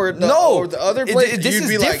place up or the other place. This you'd is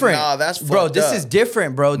be different. Like, nah, that's fucked bro. This up. is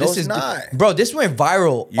different, bro. This is not. Bro, this went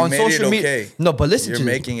viral You on made social it media. okay. No, but listen You're to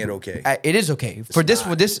making it okay. It is okay. For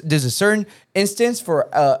this, there's a certain instance for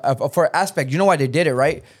aspect. You know why they did it,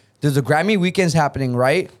 right? There's a Grammy weekends happening,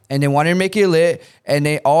 right? And they wanted to make it lit, and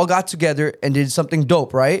they all got together and did something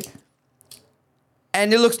dope, right?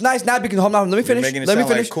 And it looks nice now because hold on, let me finish. Let me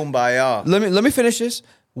finish. Like kumbaya. Let me finish this.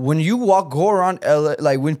 When you go around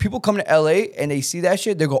LA, when people come to LA and they see that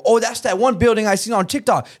shit, they go, "Oh, that's that one building I seen on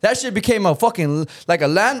TikTok." That shit became a fucking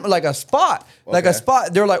a spot.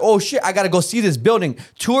 They're like, "Oh shit, I gotta go see this building."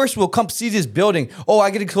 Tourists will come see this building. Oh,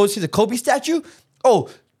 I gotta go see the Kobe statue. Oh,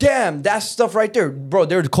 damn, that stuff right there, bro.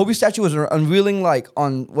 The Kobe statue was unveiling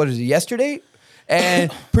on yesterday.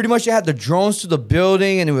 And pretty much they had the drones to the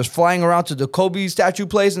building and it was flying around to the Kobe statue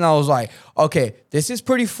place. And I was like, okay, this is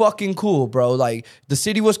pretty fucking cool, bro. The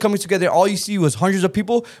city was coming together. All you see was hundreds of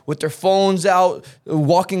people with their phones out,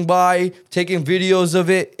 walking by, taking videos of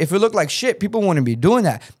it. If it looked like shit, people wouldn't be doing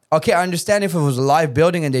that. Okay, I understand if it was a live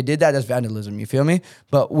building and they did that, that's vandalism. You feel me?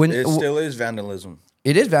 But when it still is vandalism.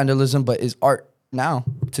 It is vandalism, but it's art now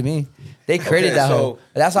to me. They created that whole.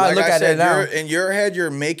 That's how I look at it now. In your head,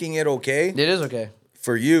 you're making it okay. It is okay.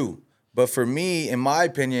 For you. But for me, in my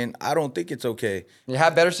opinion, I don't think it's okay. You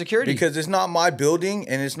have better security. Because it's not my building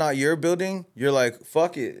and it's not your building. You're like,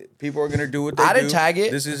 fuck it. People are going to do what they do. I didn't tag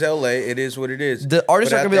it. This is LA. It is what it is. The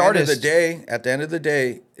artists are going to be the artists. At the end of the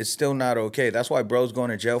day, it's still not okay. That's why bro's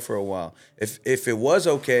going to jail for a while. If it was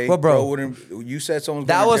okay, bro wouldn't. You said someone's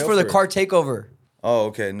going to jail. That was for the car takeover. Oh,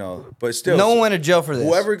 okay, no. But still. No one went to jail for this.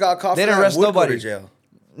 Whoever got caught they for didn't that arrest would nobody. go to jail.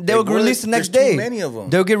 They'll get released the next day. There's too many of them.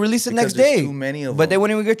 They'll get released the next day. Too many of them. But they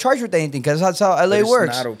wouldn't even get charged with anything because that's how LA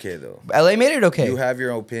works. It's not okay, though. LA made it okay. You have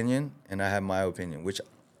your opinion, and I have my opinion, which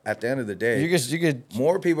at the end of the day, you could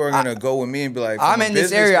more people are going to go with me and be like, I'm in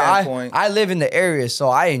this area. I live in the area, so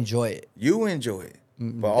I enjoy it. You enjoy it.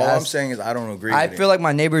 But all I'm saying is I don't agree with it. I feel like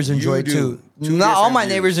my neighbors enjoy it, too. Not all my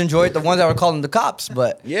neighbors enjoy it, the ones that were calling the cops,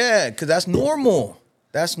 but... Yeah, because that's normal.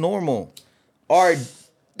 That's normal. All right.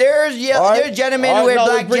 There's gentlemen with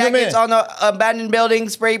black jackets on the abandoned building,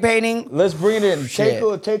 spray painting. Let's bring it in.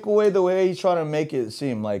 Take away the way he's trying to make it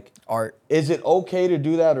seem like art. Is it okay to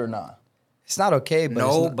do that or not? It's not okay, but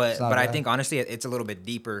No, it's not but I bad. think honestly it's a little bit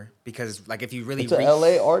deeper because like if you really It's a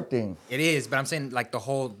LA art thing. it is, but I'm saying like the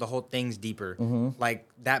whole thing's deeper. Like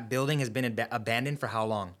that building has been abandoned for how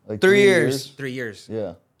long? Like 3 years. 3 years.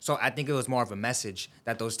 Yeah. So I think it was more of a message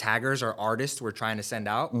that those taggers or artists were trying to send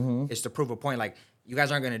out is to prove a point. Like you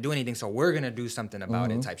guys aren't gonna do anything, so we're gonna do something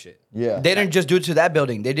about it, type shit. Yeah. They didn't just do it to that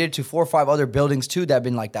building. They did it to 4 or 5 other buildings too that have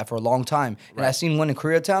been like that for a long time. And I seen one in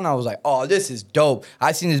Koreatown. I was like, oh, this is dope.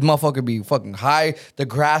 I seen this motherfucker be fucking high, the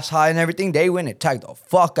grass high and everything. They went and tagged the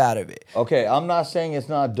fuck out of it. Okay, I'm not saying it's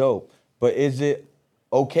not dope, but is it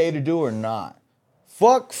okay to do or not?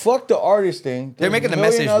 Fuck the artist thing. They're making the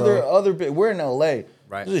million message, bro. other we're in LA.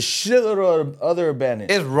 Right. There's a shitload of other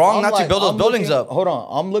abandoned. It's wrong not to build those buildings up. Hold on,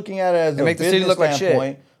 I'm looking at it as a make the city business look like shit.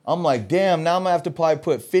 standpoint. I'm like, damn, now I'm gonna have to probably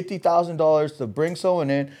put $50,000 to bring someone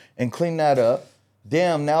in and clean that up.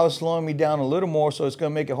 Damn, now it's slowing me down a little more, so it's gonna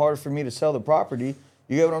make it harder for me to sell the property.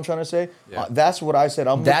 You get what I'm trying to say? Yeah. That's what I said.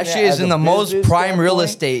 I'm That looking shit at is as in a the most business prime real standpoint,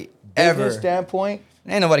 estate business ever. standpoint,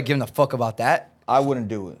 Ain't nobody giving a fuck about that. I wouldn't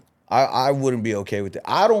do it. I wouldn't be okay with it.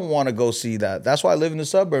 I don't want to go see that. That's why I live in the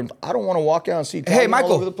suburbs. I don't want to walk out and see Hey, tagging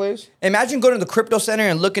Michael. all over the place. Imagine going to the crypto center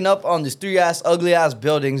and looking up on these 3 ugly ass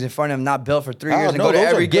buildings in front of them, not built for 3 years, and no, go to those are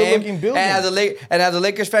every game. good-looking And buildings. as a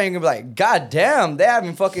Lakers fan, you can be like, God damn, they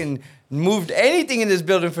haven't fucking moved anything in this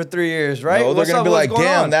building for 3 years, right? No, they're What's gonna up? be What's like, going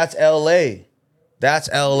damn, on? that's LA. That's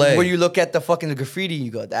LA. When you look at the fucking graffiti,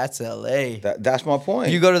 you go, that's LA. That's my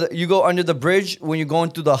point. You go under the bridge when you're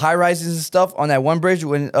going through the high rises and stuff on that one bridge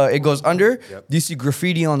when it goes under. You see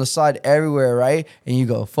graffiti on the side everywhere, right? And you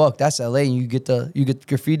go, fuck, that's LA. And you get the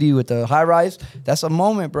graffiti with the high rise. That's a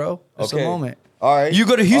moment, bro. That's Okay. a moment. All right. You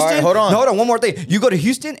go to Houston. All right, hold on. No, hold on. One more thing. You go to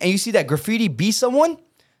Houston and you see that graffiti be someone.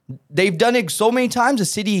 They've done it so many times. The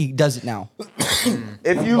city does it now.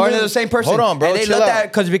 If you Or live- they're the same person. Hold on, bro. And they Chill let out.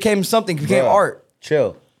 that because it became something. It became Bruh, art.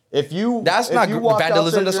 Chill. If you That's if not you walked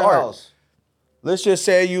vandalism, outside that's your art. house, let's just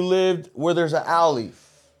say you lived where there's an alley,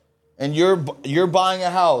 and you're buying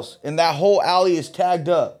a house, and that whole alley is tagged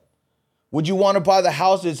up. Would you want to buy the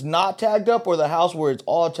house that's not tagged up, or the house where it's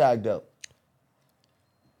all tagged up?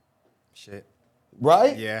 Shit.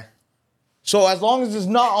 Right? Yeah. So as long as it's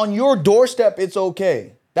not on your doorstep, it's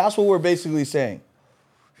okay. That's what we're basically saying.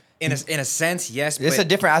 In a sense, yes. It's a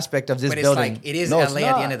different aspect of this but it's building. like it is No, LA it's at the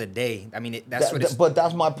not. end of the day. I mean, that's what it's. But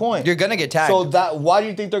that's my point. You're gonna get tagged. So why do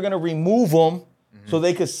you think they're gonna remove them so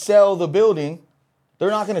they could sell the building?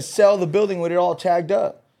 They're not gonna sell the building with it all tagged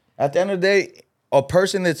up. At the end of the day, a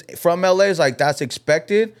person that's from LA is like, that's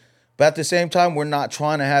expected. But at the same time, we're not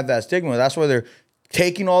trying to have that stigma. That's why they're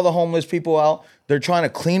taking all the homeless people out. They're trying to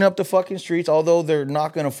clean up the fucking streets, although they're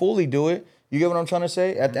not going to fully do it. You get what I'm trying to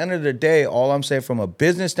say? At the end of the day, all I'm saying from a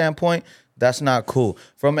business standpoint, that's not cool.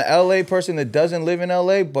 From an LA person that doesn't live in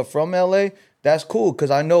LA, but from LA, that's cool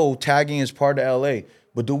because I know tagging is part of LA.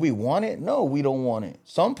 But do we want it? No, we don't want it.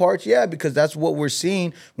 Some parts, yeah, because that's what we're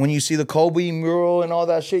seeing when you see the Kobe mural and all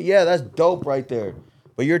that shit. Yeah, that's dope right there.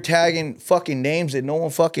 But you're tagging fucking names that no one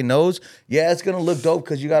fucking knows. Yeah, it's gonna look dope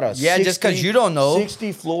because you got a Yeah, just 'cause you don't know.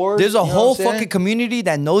 60 floors. There's a you know whole what I'm saying? fucking community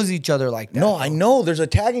that knows each other like that. No, I know. There's a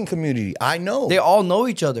tagging community. I know. They all know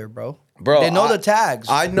each other, bro. Bro, They know I- the tags.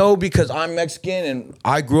 I know because I'm Mexican and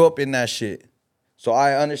I grew up in that shit. So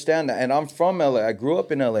I understand that. And I'm from LA. I grew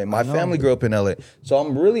up in LA. My family grew up in LA. So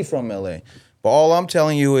I'm really from LA. But all I'm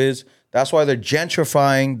telling you is that's why they're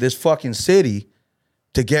gentrifying this fucking city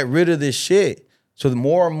to get rid of this shit. So the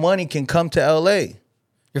more money can come to LA.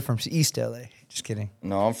 You're from East LA. Just kidding.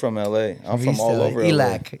 No, I'm from LA. I'm from East all LA. over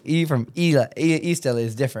LA. ELAC. East LA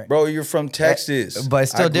is different. Bro, you're from Texas. But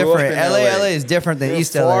it's I still grew up different. in LA is different than You're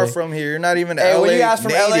East far LA. from here. You're not even Hey, LA when you ask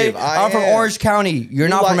from native. LA, I'm from am. Orange County. You're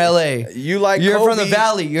not like- from LA. You like You're from Kobe the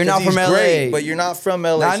Valley. You're 'cause not from he's LA. great, but you're not from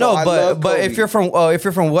LA. I so know, I but love Kobe. if you're from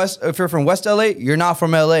West LA, you're not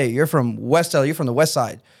from LA. You're from West LA. You're from the West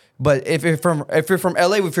Side. But if you're from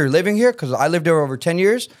LA, if you're living here, because I lived there over 10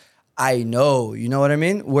 years, I know. You know what I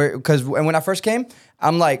mean? Because when I first came,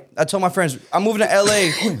 I'm like, I told my friends, I'm moving to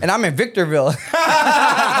LA and I'm in Victorville.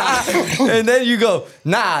 And then you go,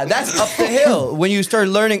 nah, that's up the hill. When you start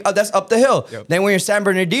learning, oh, that's up the hill. Yep. Then when you're San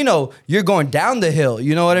Bernardino, you're going down the hill.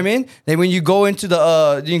 You know what I mean? Then when you go into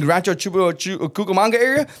the Rancho Cucamonga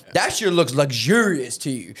area, that shit looks luxurious to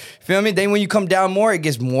you. Feel me? Then when you come down more, it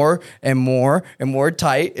gets more and more and more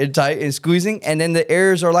tight and squeezing. And then the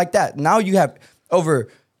areas are like that. Now you have over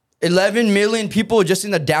 11 million people just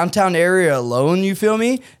in the downtown area alone, you feel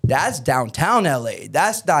me? That's downtown LA.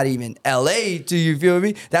 That's not even LA to you, feel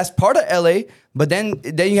me? That's part of LA, but then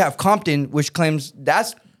you have Compton, which claims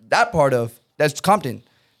that's Compton.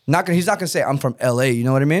 He's not gonna say I'm from LA, you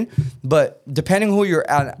know what I mean? But depending who you're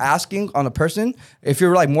asking on a person, if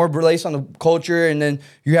you're like more based on the culture, and then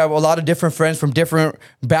you have a lot of different friends from different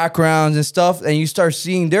backgrounds and stuff, and you start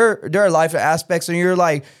seeing their life aspects, and you're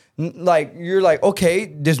like,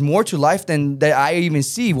 okay, there's more to life than that I even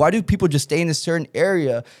see. Why do people just stay in a certain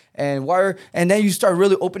area? And then you start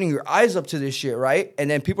really opening your eyes up to this shit, right? And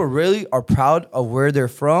then people really are proud of where they're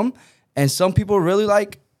from, and some people really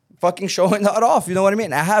like fucking showing that off, you know what I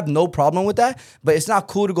mean? I have no problem with that, but it's not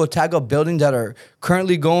cool to go tag up buildings that are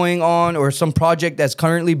currently going on or some project that's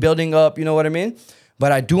currently building up, you know what I mean?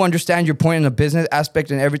 But I do understand your point in the business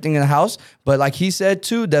aspect and everything in the house. But like he said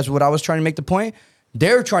too, that's what I was trying to make the point.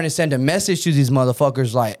 They're trying to send a message to these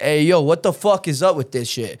motherfuckers like, hey, yo, what the fuck is up with this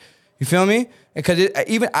shit? You feel me? Because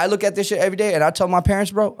even I look at this shit every day and I tell my parents,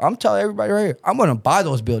 bro, I'm telling everybody right here, I'm going to buy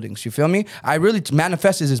those buildings. You feel me? I really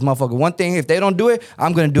manifested this motherfucker. One thing, if they don't do it,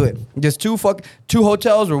 I'm going to do it. There's two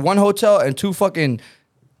hotels or one hotel and two fucking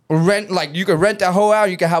rent. Like you can rent that whole out.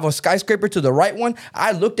 You can have a skyscraper to the right one.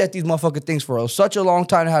 I looked at these motherfucking things for such a long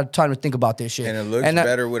time. I had time to think about this shit. And it looks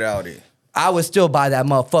better without it. I would still buy that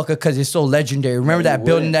motherfucker because it's so legendary. Remember that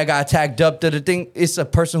building that got tagged up to the thing? It's a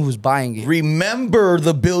person who's buying it. Remember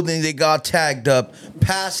the building that got tagged up,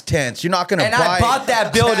 past tense. You're not gonna buy it. And I bought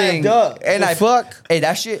that building. And fuck. Hey,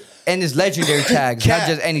 that shit. And it's legendary tags, not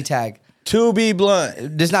just any tag. To be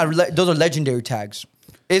blunt, those are legendary tags.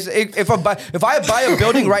 If I buy a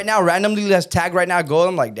building right now randomly that's tagged right now,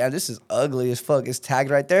 I'm like, damn, this is ugly as fuck. It's tagged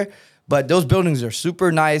right there. But those buildings are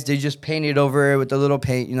super nice. They just painted over it with a little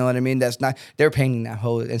paint. You know what I mean? That's not. They're painting that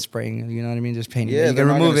hole and spraying. You know what I mean? Just painting. Yeah, you can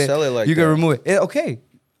remove it. Sell it like you can remove it. Okay.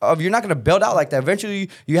 You're not gonna build out like that. Eventually,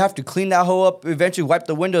 you have to clean that hole up. Eventually, wipe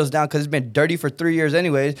the windows down because it's been dirty for 3 years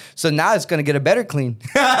anyways. So now it's gonna get a better clean.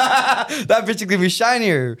 That bitch is gonna be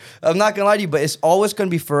shinier. I'm not gonna lie to you, but it's always gonna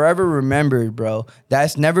be forever remembered, bro.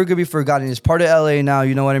 That's never gonna be forgotten. It's part of LA now.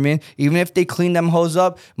 You know what I mean? Even if they clean them hoes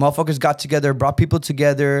up, motherfuckers got together, brought people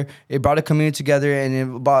together. It brought a community together,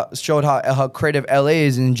 and it showed how creative LA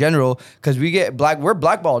is in general. Because we're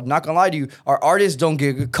blackballed. Not gonna lie to you, our artists don't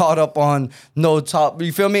get caught up on no top.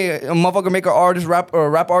 You feel me? A motherfucker make an artist rap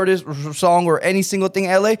artist song or any single thing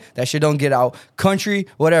in LA, that shit don't get out. Country,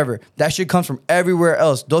 whatever. That shit comes from everywhere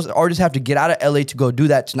else. Those artists have to get out of LA to go do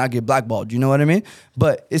that to not get blackballed. You know what I mean?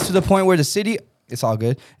 But it's to the point where the city, it's all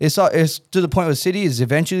good. It's to the point where the city is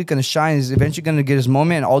eventually going to shine, is eventually going to get its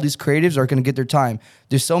moment, and all these creatives are going to get their time.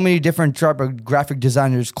 There's so many different type of graphic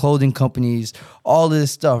designers, clothing companies, all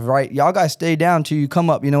this stuff, right? Y'all got to stay down till you come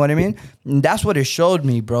up, you know what I mean? And that's what it showed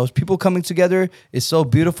me, bros. People coming together is so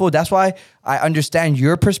beautiful. That's why I understand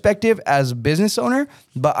your perspective as a business owner,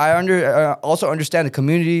 but I also understand the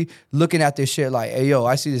community looking at this shit like, hey, yo,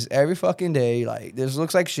 I see this every fucking day. Like, this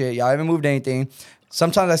looks like shit. Y'all haven't moved anything.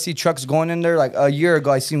 Sometimes I see trucks going in there. Like a year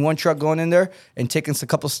ago, I seen one truck going in there and taking a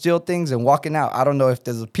couple steel things and walking out. I don't know if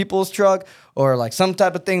there's a people's truck or like some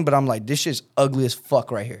type of thing, but I'm like, this shit's ugly as fuck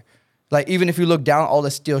right here. Like, even if you look down, all the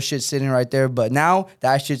steel shit's sitting right there. But now,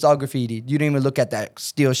 that shit's all graffiti. You don't even look at that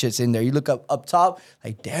steel shit's in there. You look up top,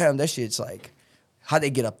 like, damn, that shit's like, how'd they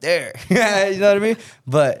get up there? You know what I mean?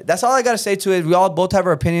 But that's all I got to say to it. We all both have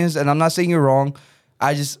our opinions, and I'm not saying you're wrong.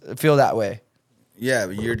 I just feel that way. Yeah,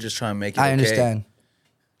 but you're just trying to make it okay. I understand.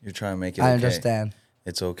 You're trying to make it okay. I understand.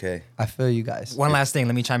 It's okay. I feel you guys. One last thing.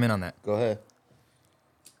 Let me chime in on that. Go ahead.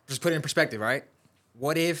 Just put it in perspective, right?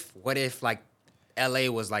 What if like LA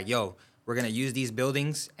was like, yo, we're going to use these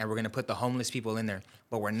buildings and we're going to put the homeless people in there,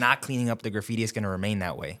 but we're not cleaning up the graffiti. It's going to remain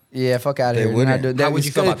that way. Yeah, fuck out of here. Wouldn't. How would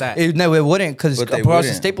you feel about that? No, it wouldn't, because across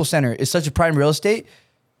the Staples Center, it's such a prime real estate.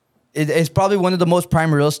 It's probably one of the most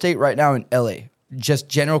prime real estate right now in LA. Just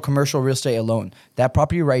general commercial real estate alone. That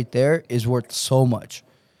property right there is worth so much.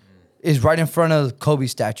 It's right in front of the Kobe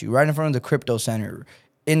statue, right in front of the crypto center,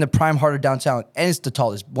 in the prime heart of downtown, and it's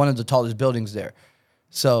one of the tallest buildings there.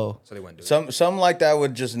 So they wouldn't do it. Something like that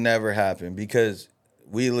would just never happen because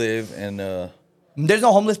we live in there's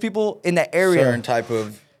no homeless people in that area. Certain type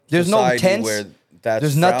of there's no tents. Where that's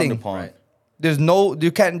there's nothing. Upon. Right. There's no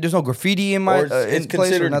graffiti in my. It's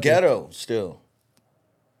considered ghetto still.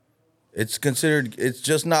 It's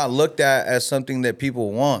just not looked at as something that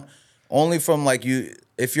people want. Only from like you.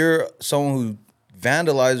 If you're someone who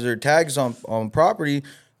vandalizes or tags on property,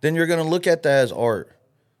 then you're gonna look at that as art.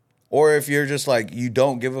 Or if you're just like you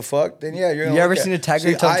don't give a fuck, then yeah, you're gonna. You ever seen a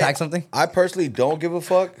tagger tag something? I personally don't give a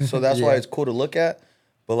fuck, so that's why it's cool to look at.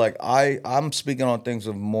 But like I'm speaking on things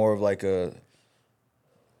of more of like a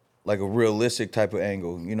realistic type of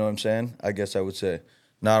angle. You know what I'm saying? I guess I would say,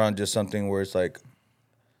 not on just something where it's like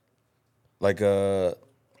a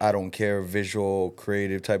I don't care visual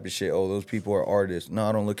creative type of shit. Oh, those people are artists. No,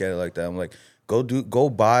 I don't look at it like that. I'm like, Go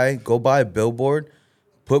buy a billboard,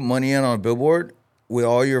 put money in on a billboard with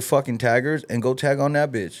all your fucking taggers, and go tag on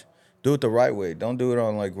that bitch. Do it the right way. Don't do it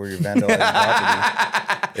on like where you're vandalizing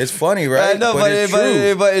property. It's funny, right? No, but it's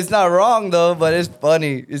true. but it's not wrong though. But it's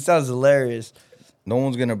funny. It sounds hilarious. No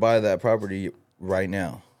one's gonna buy that property right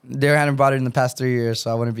now. They hadn't bought it in the past 3 years, so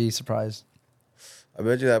I wouldn't be surprised. I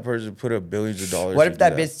bet you that person put up billions of dollars. What if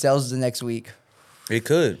that bitch sells the next week? It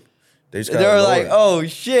could. They were like, oh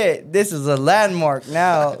shit, this is a landmark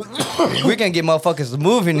now. We can get motherfuckers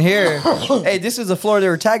moving here. Hey, this is the floor they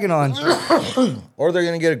were tagging on. Or they're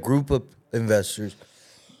gonna get a group of investors.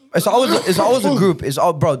 It's always a group.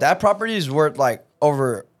 Bro, that property is worth like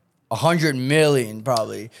over 100 million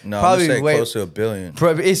probably. No, probably I'm gonna say close to $1 billion.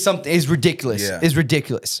 It's ridiculous. Yeah. It's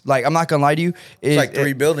ridiculous. Like, I'm not gonna lie to you. It's like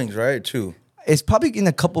 3 buildings, right? 2. It's probably in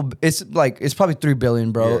a couple. It's probably 3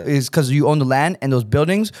 billion, bro. Yeah. It's because you own the land and those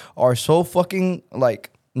buildings are so fucking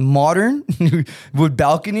like modern with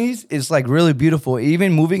balconies. It's like really beautiful.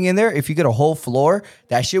 Even moving in there, if you get a whole floor,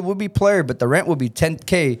 that shit would be player, but the rent would be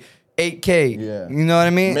 10K, 8K. Yeah. You know what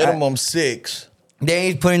I mean? Minimum 6. They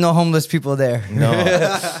ain't putting no homeless people there. No.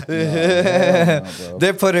 Bro.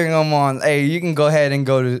 They're putting them on. Hey, you can go ahead and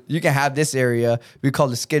you can have this area. We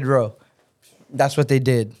call it Skid Row. That's what they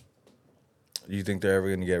did. You think they're ever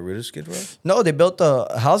gonna get rid of Skid Row? No, they built the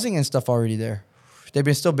housing and stuff already there. They've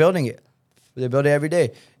been still building it. They build it every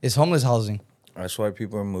day. It's homeless housing. That's why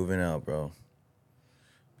people are moving out, bro.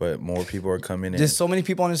 But more people are coming in. There's so many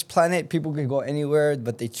people on this planet. People can go anywhere,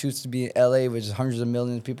 but they choose to be in LA, which is hundreds of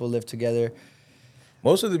millions of people live together.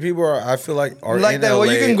 Most of the people I feel like are Like in that. LA.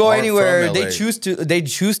 Well, you can go aren't anywhere. from LA. They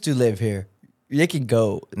choose to live here. They can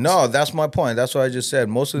go. No, that's my point. That's what I just said.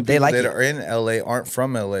 Most of the They people like that it. are in LA aren't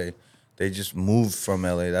from LA. They just moved from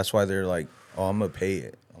LA. That's why they're like, oh, I'm gonna pay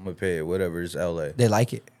it. Whatever, it's LA. They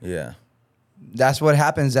like it. Yeah. That's what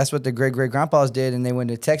happens. That's what the great-great-grandpas did, and they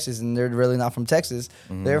went to Texas, and they're really not from Texas.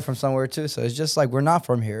 They're from somewhere, too. So it's just like we're not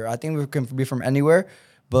from here. I think we can be from anywhere,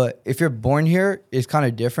 but if you're born here, it's kind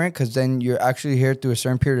of different because then you're actually here through a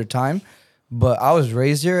certain period of time. But I was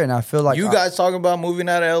raised here, and I feel like... You guys talking about moving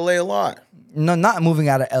out of LA a lot. No, not moving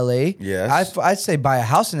out of L.A. Yes. I'd say buy a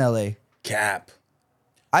house in L.A. Cap.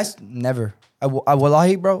 Never.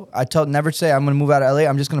 Wallahi, bro, never say I'm going to move out of LA.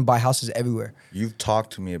 I'm just going to buy houses everywhere. You've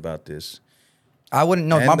talked to me about this. I wouldn't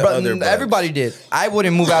know. And My the brother, other buds. everybody did. I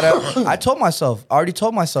wouldn't move out of. I already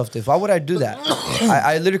told myself this. Why would I do that?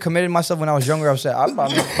 I literally committed myself when I was younger. I said,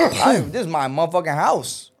 this is my motherfucking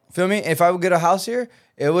house. Feel me? If I would get a house here,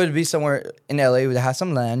 it would be somewhere in LA that has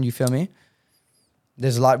some land. You feel me?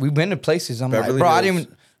 There's a lot. We've been to places. I'm Beverly like, bro, Hills. I didn't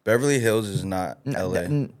even. Beverly Hills is not LA.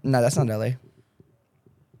 No, that's not LA.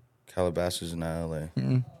 Calabasas is not LA.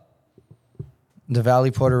 The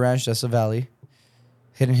Valley, Porter Ranch, that's a valley.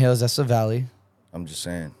 Hidden Hills, that's a valley. I'm just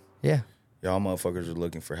saying. Yeah. Y'all motherfuckers are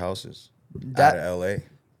looking for houses That- out of LA.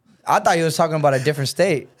 I thought you was talking about a different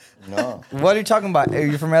state. No. What are you talking about? Are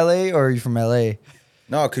you from LA or are you from LA?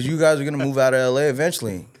 No, because you guys are going to move out of LA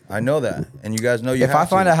eventually. I know that. And you guys know you If have I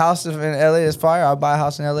find to. a house in LA that's fire, I'll buy a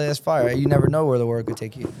house in LA that's fire. You never know where the world could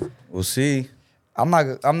take you. We'll see. I'm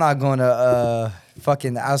not going to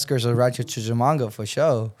fucking the outskirts of Rancho Cucamonga for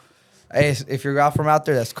sure. Hey, if you're out from out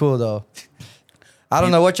there, that's cool though. I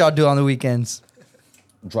don't know what y'all do on the weekends.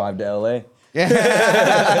 Drive to LA.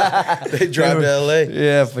 They drive to LA.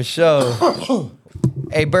 Yeah, for sure.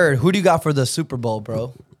 Hey, Bird, who do you got for the Super Bowl,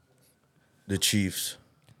 bro? The Chiefs.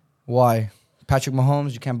 Why? Patrick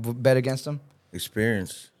Mahomes, you can't bet against him?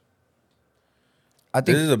 Experience. I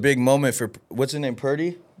This think is a big moment for, what's his name,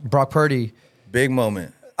 Purdy? Brock Purdy. Big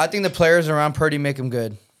moment. I think the players around Purdy make him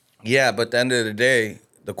good. Yeah, but at the end of the day,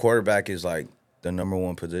 the quarterback is like the number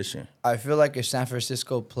one position. I feel like if San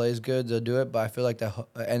Francisco plays good, they'll do it. But I feel like the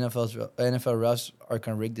NFL refs are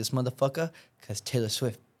gonna rig this motherfucker because Taylor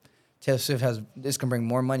Swift this can bring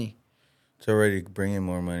more money. It's already bringing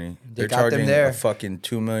more money. They They're got them charging there. a fucking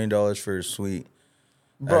 $2 million for a suite.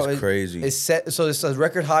 Bro, That's crazy. It's set, so it's a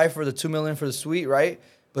record high for the $2 million for the suite, right?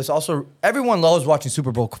 But it's also everyone loves watching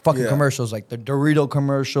Super Bowl fucking Yeah. commercials, like the Dorito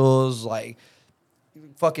commercials, like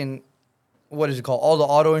fucking what is it called? All the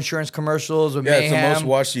auto insurance commercials with Yeah, it's the Mayhem. most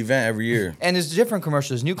watched event every year. And it's different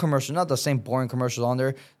commercials, new commercials, not the same boring commercials on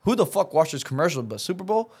there. Who the fuck watches commercials? But Super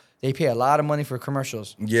Bowl, they pay a lot of money for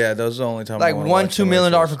commercials. Yeah, those are the only time. Like I wanna $1, watch $2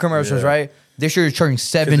 million for commercials. commercials, Yeah. right? This year you're charging 'Cause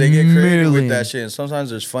 $7 they get creative million. with that shit. And sometimes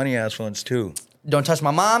there's funny ass ones too. Don't touch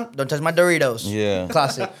my mom. Don't touch my Doritos. Yeah.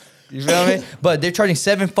 Classic. You feel me? But they're charging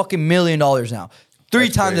 $7 million now. Three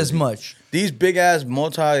That's times as crazy. much. These big ass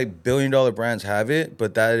multi-billion-dollar brands have it,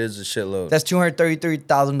 but that is a shitload. That's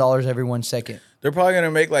 $233,000 every 1 second. They're probably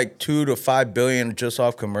gonna make like 2 to 5 billion just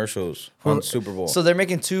off commercials on the Super Bowl. So they're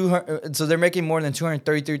making So they're making more than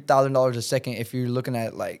 $233,000 a second if you're looking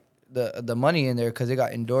at like the money in there because they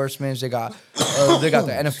got endorsements, they got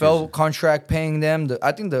the NFL contract paying them.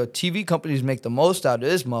 I think the TV companies make the most out of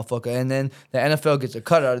this motherfucker, and then the NFL gets a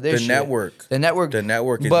cut out of this. The network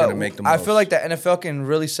is gonna make the most. I feel like the NFL can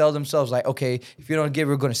really sell themselves. Like, okay, if you don't give,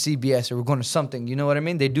 we're going to CBS or we're going to something. You know what I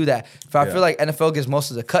mean? They do that. I feel like NFL gets most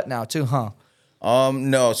of the cut now too, huh?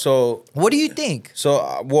 No. So what do you think?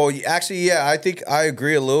 So, well, actually, yeah, I think I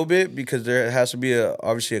agree a little bit because there has to be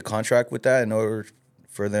obviously a contract with that in order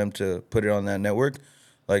for them to put it on that network.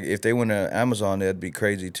 Like if they went to Amazon, that'd be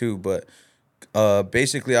crazy too. But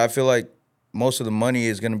basically, I feel like most of the money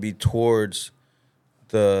is going to be towards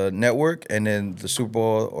the network, and then the Super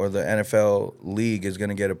Bowl or the NFL league is going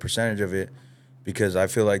to get a percentage of it because I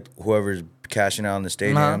feel like whoever's cashing out in the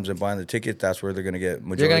stadiums and buying the tickets, that's where they're going to get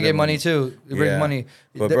majority. They're going to get money too. It brings money.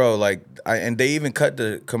 But bro, like, and they even cut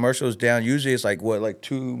the commercials down. Usually it's like, what, like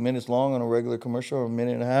 2 minutes long on a regular commercial or a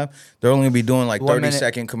minute and a half? They're only going to be doing like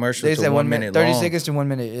 30-second commercials they to said 1 minute 30 long. seconds to 1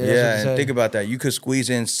 minute. Yeah, and think about that. You could squeeze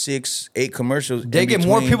in 6-8 commercials. They get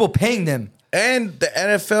more people paying them. And the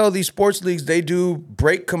NFL, these sports leagues, they do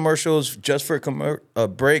break commercials just for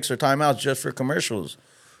breaks or timeouts just for commercials.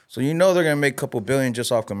 So you know they're gonna make a couple billion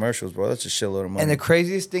just off commercials, bro. That's a shitload of money. And the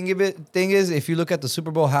craziest thing is, if you look at the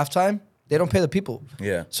Super Bowl halftime, they don't pay the people.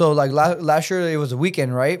 Yeah. So like last year it was a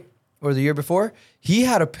weekend, right, or the year before, he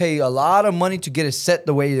had to pay a lot of money to get it set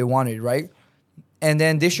the way they wanted, right? And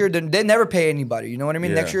then this year they never pay anybody. You know what I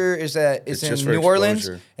mean? Yeah. Next year it's in New Orleans,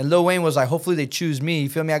 and Lil Wayne was like, hopefully they choose me. You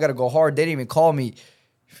feel me? I gotta go hard. They didn't even call me. You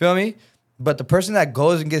feel me? But the person that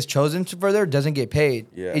goes and gets chosen for there doesn't get paid.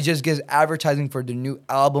 Yeah. It just gets advertising for the new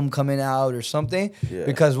album coming out or something. Yeah.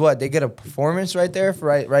 Because what? They get a performance right there,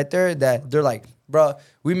 right there, that they're like, bro,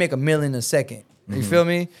 we make $1 million a second. You feel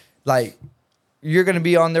me? Like, you're going to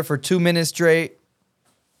be on there for 2 minutes straight.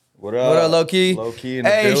 What up? What up, Low-Key? Low-Key in the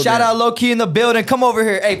building. Hey, shout out Low-Key in the building. Come over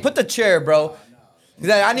here. Hey, put the chair, bro. He's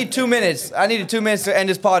like, I need 2 minutes. I need 2 minutes to end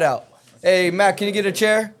this pod out. Hey, Matt, can you get a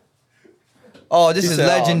chair? Oh, this is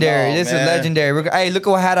legendary. No, this man. is legendary. Hey, look at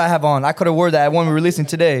what hat I have on. I could have wore that when we were releasing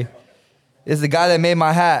today. It's the guy that made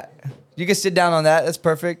my hat. You can sit down on that. That's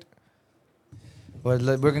perfect. But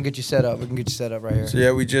we're gonna get you set up. We can get you set up right here. So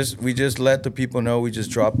yeah, we just let the people know we just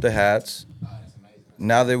dropped the hats.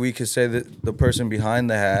 Now that we can say that the person behind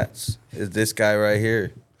the hats is this guy right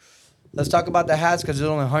here. Let's talk about the hats because there's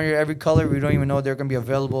only 100 every color. We don't even know they're gonna be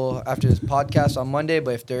available after this podcast on Monday.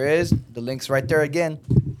 But if there is, the link's right there again.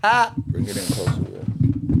 Ha! Bring it in closer.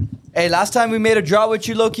 Yeah. Hey, last time we made a draw with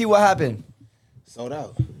you, Low-Key, what happened? Sold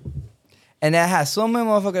out. And that hat, so many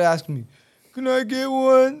motherfuckers asking me, can I get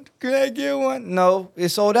one? Can I get one? No,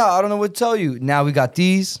 it's sold out. I don't know what to tell you. Now we got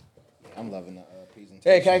these. I'm loving the presentation.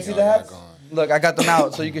 Hey, can I see y'all the got hats? going. Look, I got them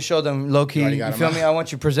out so you can show them low-key. You already You got feel them me? out? I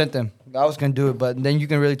want you to present them. I was going to do it, but then you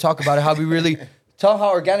can really talk about it, how we really tell how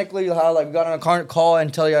organically, how like we got on a call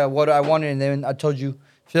and tell you what I wanted, and then I told you.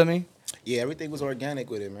 Feel me? Yeah, everything was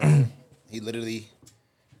organic with it, man. He literally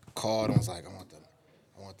called and was like, I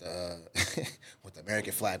want the with the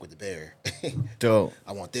American flag with the bear. Dope.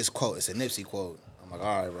 I want this quote. It's a Nipsey quote. I'm like,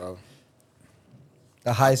 all right, bro.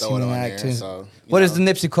 The highest Throw it human on act, there, too. so, you What is know.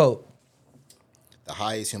 the Nipsey quote? The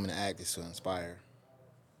highest human act is to inspire.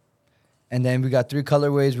 And then we got 3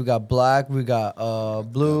 colorways. We got black, we got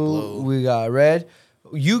blue, we got red.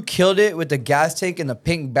 You killed it with the gas tank and the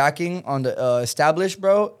pink backing on the established,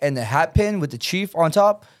 bro, and the hat pin with the chief on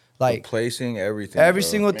top. Like Placing everything. every bro.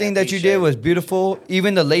 single Man, thing that you appreciate did it. was beautiful.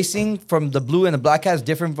 Even the lacing from the blue and the black hat is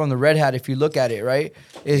different from the red hat if you look at it, right?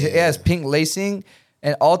 It has pink lacing,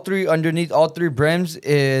 and underneath all 3 brims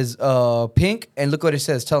is pink. And look what it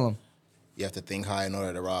says. Tell them. You have to think high in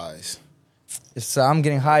order to rise. It's I'm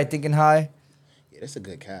getting high, thinking high. Yeah, that's a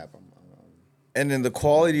good cap. And then the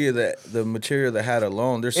quality of the material of the hat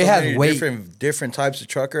alone. There's so It has many weight. different types of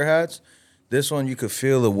trucker hats. This one you could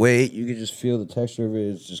feel the weight. You could just feel the texture of it.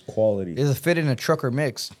 It's just quality. It's a fit in a trucker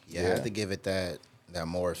mix. Yeah, I have to give it that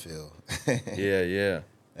more feel. Yeah.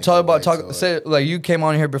 Say like you came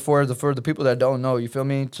on here before for the people that don't know. You feel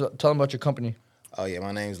me? Tell them about your company. Oh yeah,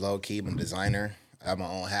 my name's Low Key. I'm a designer. I have my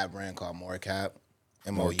own hat brand called Mourcap.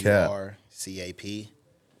 MOURCAP.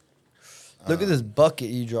 Look at this bucket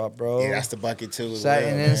you dropped, bro. Yeah, that's the bucket too. as Satin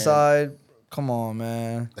well, man. inside. Come on,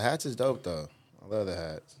 man. The hats is dope though. I love the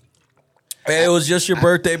hats. Hey, it was just your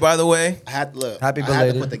birthday, by the way. I had to look. Happy I had to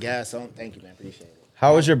belated. put the gas on. Thank you, man. Appreciate it.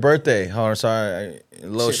 How was your birthday? Hold on, sorry. A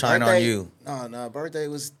little Shit, shine on birthday- you. No, birthday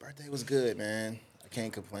was good, man. I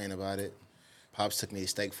can't complain about it. Pops took me to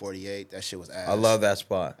Steak 48. That shit was ass. I love that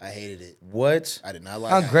spot. I hated it. What? I did not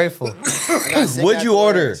like it. Ungrateful. What'd you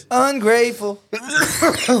order? Ungrateful.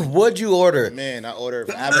 What'd you order? Man, I ordered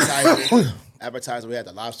for appetizer. Appetizer, we had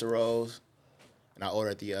the lobster rolls. And I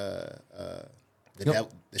ordered the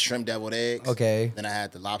shrimp deviled eggs. Okay. Then I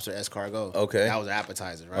had the lobster escargot. Okay. That was an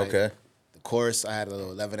appetizer, right? Okay. The course, I had a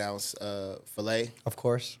little 11-ounce filet. Of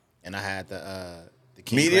course. And I had the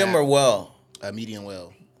king Medium crab, or well? medium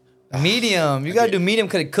well. Medium. You gotta do medium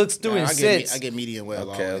because it cooks through and I sits. get medium well.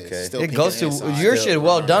 Okay, always. okay. Still It pink goes on to the inside. your shit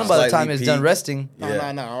well done by the time Slightly it's done peaked. resting. No, Yeah.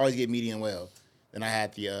 I always get medium well. Then I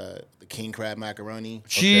had the king crab macaroni.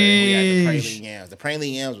 Sheesh. We had the praline yams. The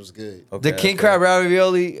praline yams was good. Okay, The king okay. crab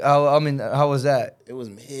ravioli. How was that? It was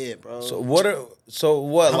mid, bro. So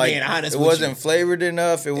what? I'm Like being honest it with wasn't you. flavored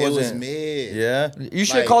enough. It it was wasn't. mid. Yeah. You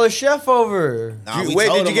should Like- call a chef over. Nah, we Wait,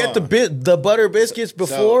 told did you them get all. the butter biscuits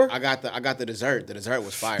before? So I got the dessert. The dessert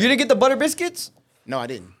was fire. You didn't get the butter biscuits, No, I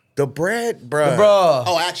didn't. the bread, bro. bro.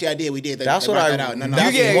 Oh, actually, I did. We did. That's They what brought I- that out. No, no, that's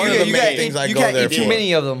I did. one of the main things I you go can't there eat too for.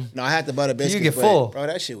 many of them. No, I had the butter biscuits. get but, full. bro.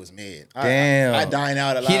 That shit was mid. Damn. I dine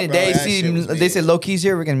out a lot, bro. They That shit was they mid. said low key's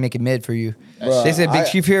here. We're gonna make it mid for you. Bruh, They said Big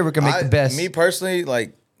Chief here. We're gonna make the best. Me personally,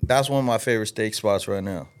 like that's one of my favorite steak spots right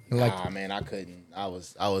now. Like Nah, man, I couldn't. I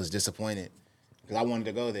was disappointed because I wanted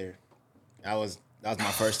to go there. That was my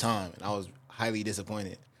first time, and I was highly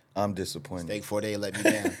disappointed. I'm disappointed. Steak 48 let me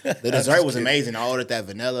down. The dessert was amazing. I ordered that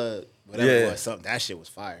vanilla, whatever Yeah. it was, something. That shit was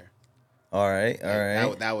fire. All right.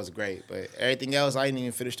 That was great. But everything else, I didn't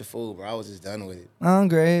even finish the food, bro. I was just done with it.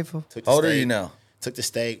 ungrateful, Took the How old are steak, you now? Took the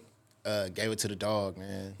steak, gave it to the dog,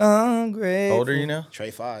 man. ungrateful. How old are you now?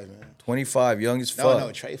 Trey 5, man. 25, young as No, fuck.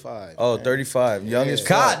 no, Trey 5. Oh, man. 35, young as fuck.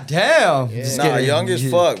 God damn. Just Nah, kidding. young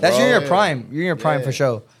as fuck, That's bro. you're in your prime. You're in your prime Yeah. for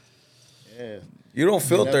sure. Yeah. You don't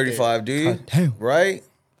feel Been up there. 35, do you? God damn. Right?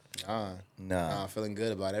 Nah, Nah. I'm feeling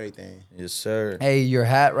good about everything. Yes, sir. Hey, your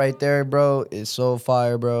hat right there, bro, is so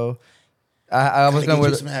fire, bro. I was Gotta gonna get wear.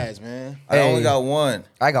 you some hats, man. I only Hey. got one.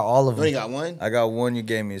 I got all of You only them, got one? I got one you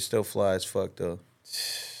gave me. It still fly as fuck though.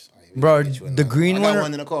 bro. Get you The another green I got one.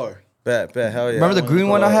 one in the car. Bet, hell yeah. Remember the green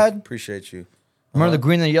one I had? Appreciate you. Remember the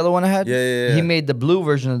green and the yellow one I had? Yeah. He made the blue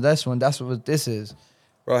version of this one. That's what this is.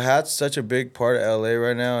 Bro, hats such a big part of LA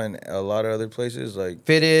right now and a lot of other places. Like,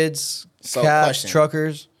 Fitteds, So, caps, question.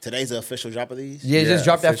 truckers. Today's the official drop of these? Yeah, it just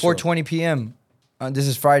dropped at official. 4:20 p.m. This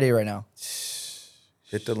is Friday right now.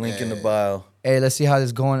 hit the link in the bio. Hey, let's see how this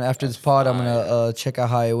is going after this pod. I'm gonna check out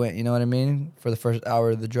how it went. You know what I mean? For the first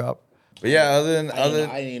hour of the drop. But yeah, other than I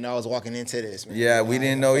didn't even know I was walking into this, man. Yeah, we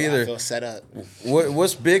didn't know either. I feel set up.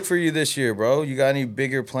 what's big for you this year, bro? You got any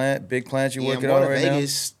big plans you Yeah, I'm working going on to right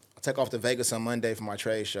Vegas. I took off to Vegas on Monday for my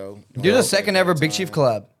trade show. You're the second ever Big Chief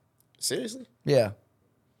collab. Seriously? Yeah,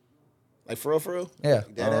 Like for real? yeah.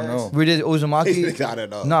 Dead I don't ass? know. We did Uzumaki. I don't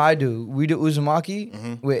know. No, I do. We did Uzumaki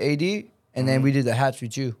Mm-hmm. with AD, and then we did the hats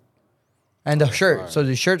with you, and the shirt. fire. So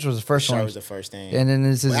the shirts was the first Shirt one, was the first thing. and then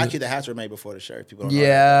this is Well, actually, the hats were made before the shirt. People don't know that.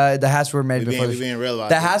 yeah. The hats were made We before. being- we being real about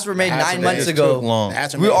the it. hats were made The hats 9 were months made- ago. Took long. The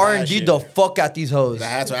hats were We made R last and D year. the fuck out these hoes. The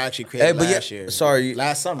hats were actually created but last yeah, year. sorry.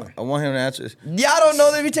 Last summer. I want him to answer this. Yeah, I don't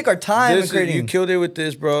know that we take our time in You creating. killed it with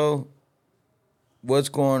this, bro. What's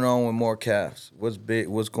going on with more calves? What's big?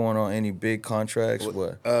 What's going on? Any big contracts?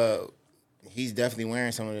 What? He's definitely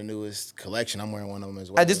wearing some of the newest collection. I'm wearing one of them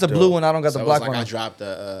as well. This the blue one. I don't got So the it was black like one. I dropped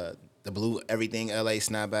the blue everything LA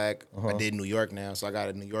snapback. Uh-huh. I did New York now, so I got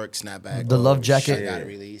a New York snapback. The love jacket. I got it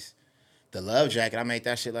released. The love jacket. I made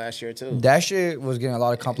that shit last year too. That shit was getting a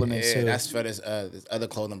lot of compliments Yeah, too. that's for this other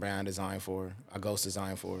clothing brand I designed for. I ghost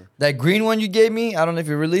designed for. That green one you gave me, I don't know if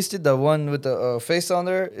you released it. The one with the face on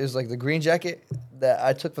there is like the green jacket that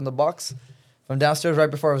I took from the box from downstairs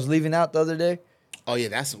right before I was leaving out the other day. Oh yeah,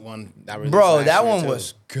 that's the one that released Bro, last that year, one too.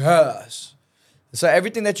 was gas. So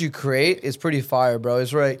everything that you create is pretty fire, bro.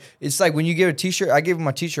 It's right. It's like when you give a t-shirt, I gave him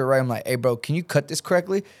my t-shirt, right? I'm like, hey, bro, can you cut this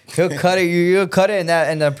correctly? He'll cut it. You'll cut it,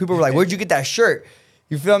 and then people were like, where'd you get that shirt?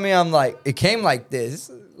 You feel me? I'm like, it came like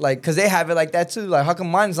this, like, cause they have it like that too. Like, how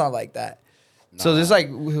come mine's not like that? So there's like,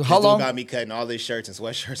 This how dude long? got me cutting all these shirts and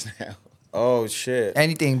sweatshirts now. Oh shit!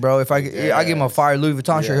 Anything, bro. If I give him a fire Louis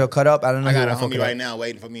Vuitton shirt, he'll cut up. I don't know. I who got a will fuck homie it right up. now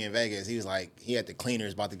waiting for me in Vegas. He was like, he had the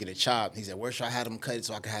cleaners about to get it chopped. He said, where should I have him cut it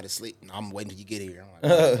so I can have it sleep? And I'm waiting till you get here. I'm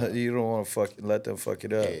like, You don't want to let them fuck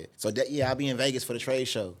it up. yeah. So I'll be in Vegas for the trade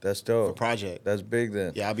show. That's For dope. project. That's big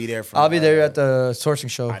then. Yeah, I'll be there. I'll be there at the sourcing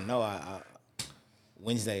show. I know. I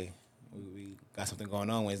Wednesday. We got something going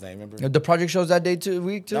on Wednesday. Remember? The project shows that day too,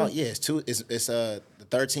 week too. No, yeah, it's two. It's the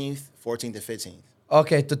 13th, 14th, and 15th.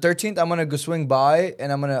 Okay, the 13th, I'm gonna go swing by,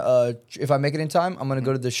 and I'm gonna if I make it in time, I'm gonna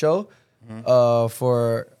go to the show,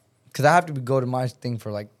 because I have to go to my thing for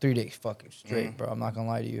like 3 days fucking straight, bro. I'm not gonna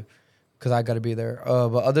lie to you. because I got to be there.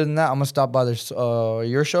 But other than that, I'm gonna stop by this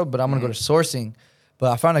your show, but I'm gonna go to sourcing.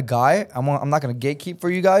 But I found a guy. I'm not gonna gatekeep for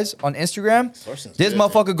you guys on Instagram. Sourcing's This good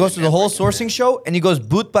motherfucker for goes to the whole networking, sourcing man. show and he goes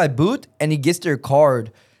booth by booth and he gets their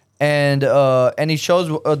card, and he shows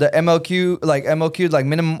the MLQ like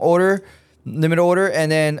minimum order, limit order,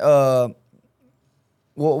 and then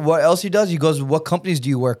what else he does? He goes, what companies do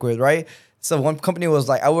you work with, right? So one company was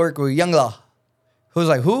like, I work with Young Law. Who's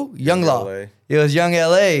like, who? Young Law. LA. It was Young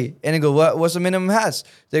LA. And they go, what's the minimum hats?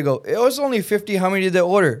 They go, it was only 50. How many did they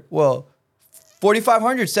order? Well,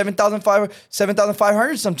 4,500,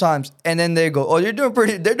 7,500 sometimes. And then they go, they're doing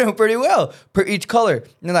pretty well per each color. And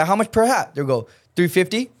they're like, how much per hat? They go,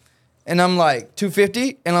 350. And I'm like,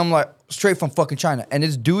 250. And I'm like, straight from fucking China. And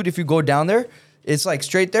this dude, if you go down there, it's like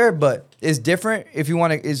straight there, but it's different if you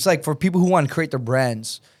want to. It's like for people who want to create their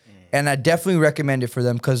brands. And I definitely recommend it for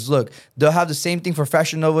them because look, they'll have the same thing for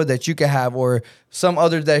Fashion Nova that you can have, or some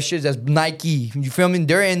other that shit that's Nike. You feel me?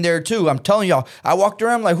 They're in there too. I'm telling y'all. I walked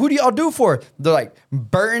around, I'm like, who do y'all do for? They're like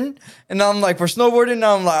Burton, and I'm like for snowboarding. And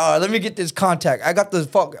I'm like, all right, let me get this contact. I got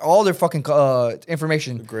all their fucking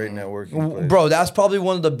information. Great networking place. Bro, that's probably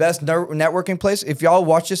one of the best networking places. If y'all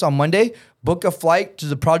watch this on Monday, book a flight to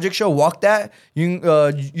the project show, walk that. You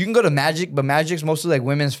can go to Magic, but Magic's mostly like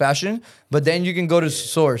women's fashion. But then you can go to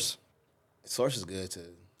Source. Source is good to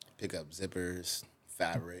pick up zippers,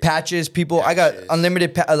 fabric, Patches, people. I got Patches.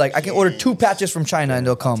 unlimited. I can order 2 patches from China and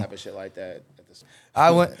they'll come. type of shit like that.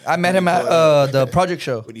 I met him at the project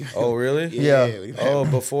show. Oh, really? Yeah. Oh,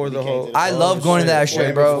 before the whole. I love going to that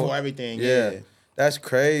shit, bro. Before everything, Yeah. That's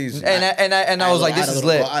crazy. And I was like, this is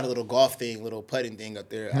lit. I had a little golf thing, little putting thing up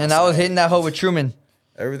there. And I was hitting that hoe with Truman.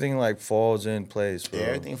 Everything like falls in place, bro. Yeah,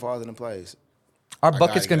 everything falls into place. Our I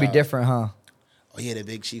bucket's gotta gonna be get out. different, huh? Oh yeah, the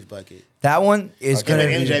Big Chief bucket. That one is gonna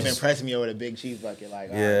be. MJ been pressing me over the Big Chief bucket, like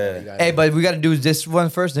Yeah. you gotta- Hey, but we got to do this one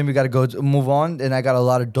first, then we got to go move on. And I got a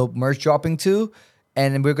lot of dope merch dropping too.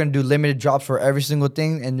 And then we're going to do limited drops for every single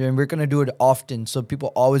thing. And then we're going to do it often so people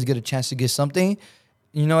always get a chance to get something.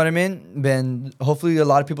 You know what I mean? Then hopefully a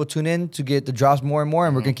lot of people tune in to get the drops more and more.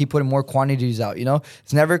 And we're going to keep putting more quantities out, you know?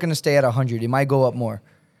 It's never going to stay at 100. It might go up more.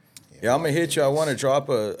 Yeah, I'm gonna hit you. I want to drop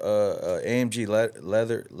a AMG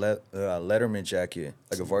Letterman jacket,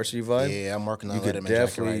 like a varsity vibe. Yeah, I'm working on You could Letterman jacket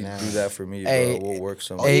definitely right now. do that for me, Hey, bro. We'll work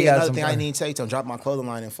some. Oh Hey, you yeah, got another some thing I fun. need to tell you, to drop my clothing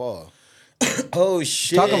line in fall. Oh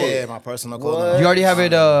shit! Talk about- Yeah, my personal clothing What? line. You already have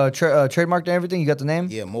it trademarked and everything? You got the name?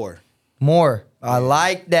 Yeah, more. More. I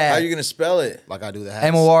like How you that. gonna spell it? Like I do the hats.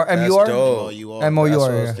 M-O-R, That's M-U-R? dope. M-O-U-R. M-O-U-R, That's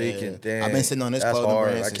what I was yeah. thinking. Damn, I've been sitting on this that's clothing hard.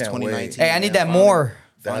 brand I since can't 2019. wait. Hey, I need man. that more.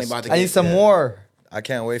 Finally about to I get need some there. more. I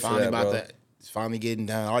can't wait for Finally that, about bro. that. It's finally getting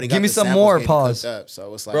done. I already Give got me the some samples more, getting pause. cooked Up,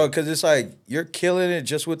 so it's like, Bro, because it's like you're killing it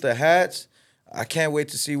just with the hats. I can't wait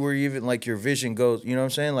to see where even like your vision goes. You know what I'm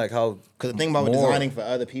saying? Like how. because the thing about more. designing for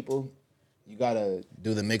other people, you gotta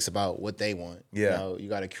do the mix about what they want. Yeah. You know, you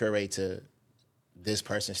gotta curate to this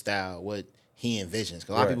person's style, what he envisions. Because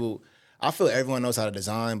a lot of Right. people, I feel everyone knows how to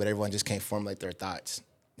design, but everyone just can't formulate their thoughts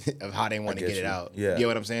of how they want to get get it you. out. Yeah. You get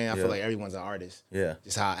what I'm saying? I Yeah. feel like everyone's an artist. Yeah.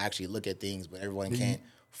 Just how I actually look at things, but everyone can't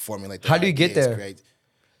formulate. Their How do you get ideas, there? create-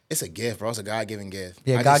 It's a gift, bro. It's a God-given gift.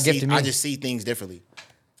 Yeah, I God just see- gifted me. I just see things differently.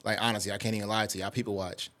 Like honestly, I can't even lie to you. I people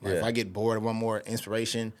watch. Like, Yeah. if I get bored of one more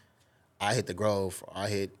inspiration, I hit the Grove. Or I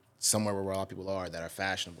hit somewhere where a lot of people are that are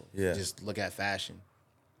fashionable. Yeah. Just look at fashion,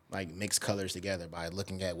 like mix colors together by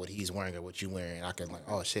looking at what he's wearing or what you wearing. I can like,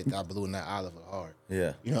 oh shit, that blue and that olive are hard.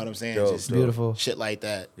 Yeah. You know what I'm saying? Dope, Just dope. Beautiful. shit like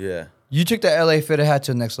that. Yeah. You took the LA fitted hat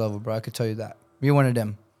to the next level, bro. I could tell you that. You're one of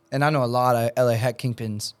them. And I know a lot of LA hat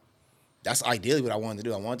kingpins. That's ideally what I wanted to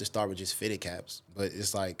do. I wanted to start with just fitted caps, but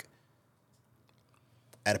it's like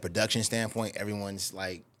at a production standpoint, everyone's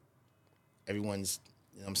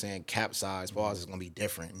you know what I'm saying, cap size balls is gonna be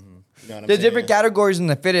different. You know what I'm There's saying? different categories in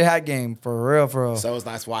the fitted hat game, for real, for real. So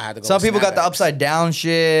that's why I had to go. Some with people got the snapbacks. upside down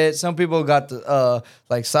shit. Some people got the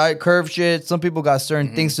like side curve shit. Some people got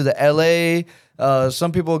certain things to the LA.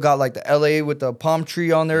 Some people got like the LA with the palm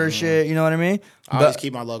tree on their shit. You know what I mean? I always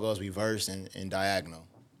keep my logos reversed and diagonal.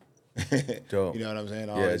 Dope. You know what I'm saying?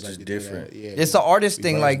 I Yeah, always it's like just to do that. different. Yeah, It's the artist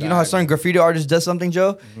thing. reverse Like, you know how certain diagonal. graffiti artists does something,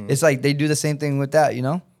 Joe? It's like they do the same thing with that, you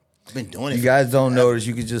know? I've been doing it. You guys don't notice.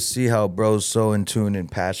 You can just see how bro's so in tune and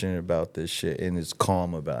passionate about this shit, and is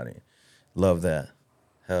calm about it. Love that.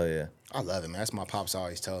 Hell yeah. I love it, man. That's what my pops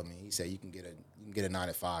always told me. He said you can get a 9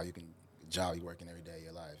 to 5. You can get a job you working every day of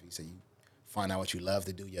your life. He said you find out what you love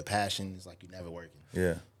to do. Your passion is like you never working.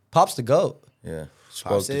 Yeah. Pop's the GOAT. Yeah. Pops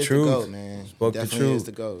Spoke the is truth. the GOAT, man. Spoke He the definitely is truth.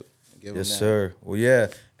 the GOAT. Give him Yes, that. sir. Well, yeah.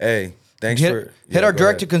 Hey, Thanks for hit our go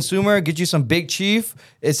direct to ahead. consumer. Get you some Big Chief.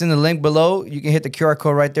 It's in the link below. You can hit the QR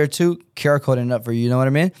code right there too. QR code up for you. You know what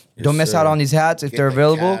I mean? Don't miss sir. out on these hats if Get they're the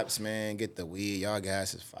available. Caps, man. Get the weed. Y'all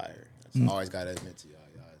gas is fire. That's always gotta admit to y'all.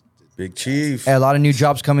 Big Chief. A lot of new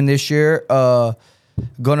drops coming this year.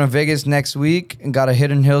 Going to Vegas next week and got a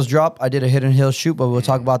Hidden Hills drop. I did a Hidden Hills shoot, but we'll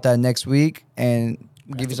talk about that next week and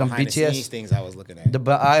give you some behind the scenes BTS. things I was looking at.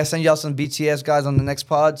 I send y'all some BTS guys on the next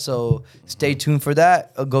pod, so stay tuned for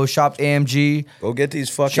that. Go shop AMG, Go get these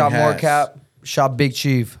fucking shop hats. More Cap, shop Big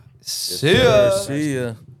Chief. See Sir, ya. See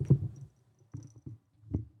ya.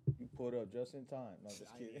 You pulled up just in time. No, just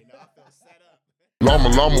kidding.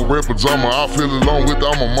 Llama red pajama, I feel alone with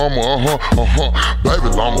I'm a mama,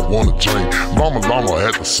 Baby llama wanna drink, mama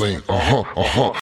at the sink,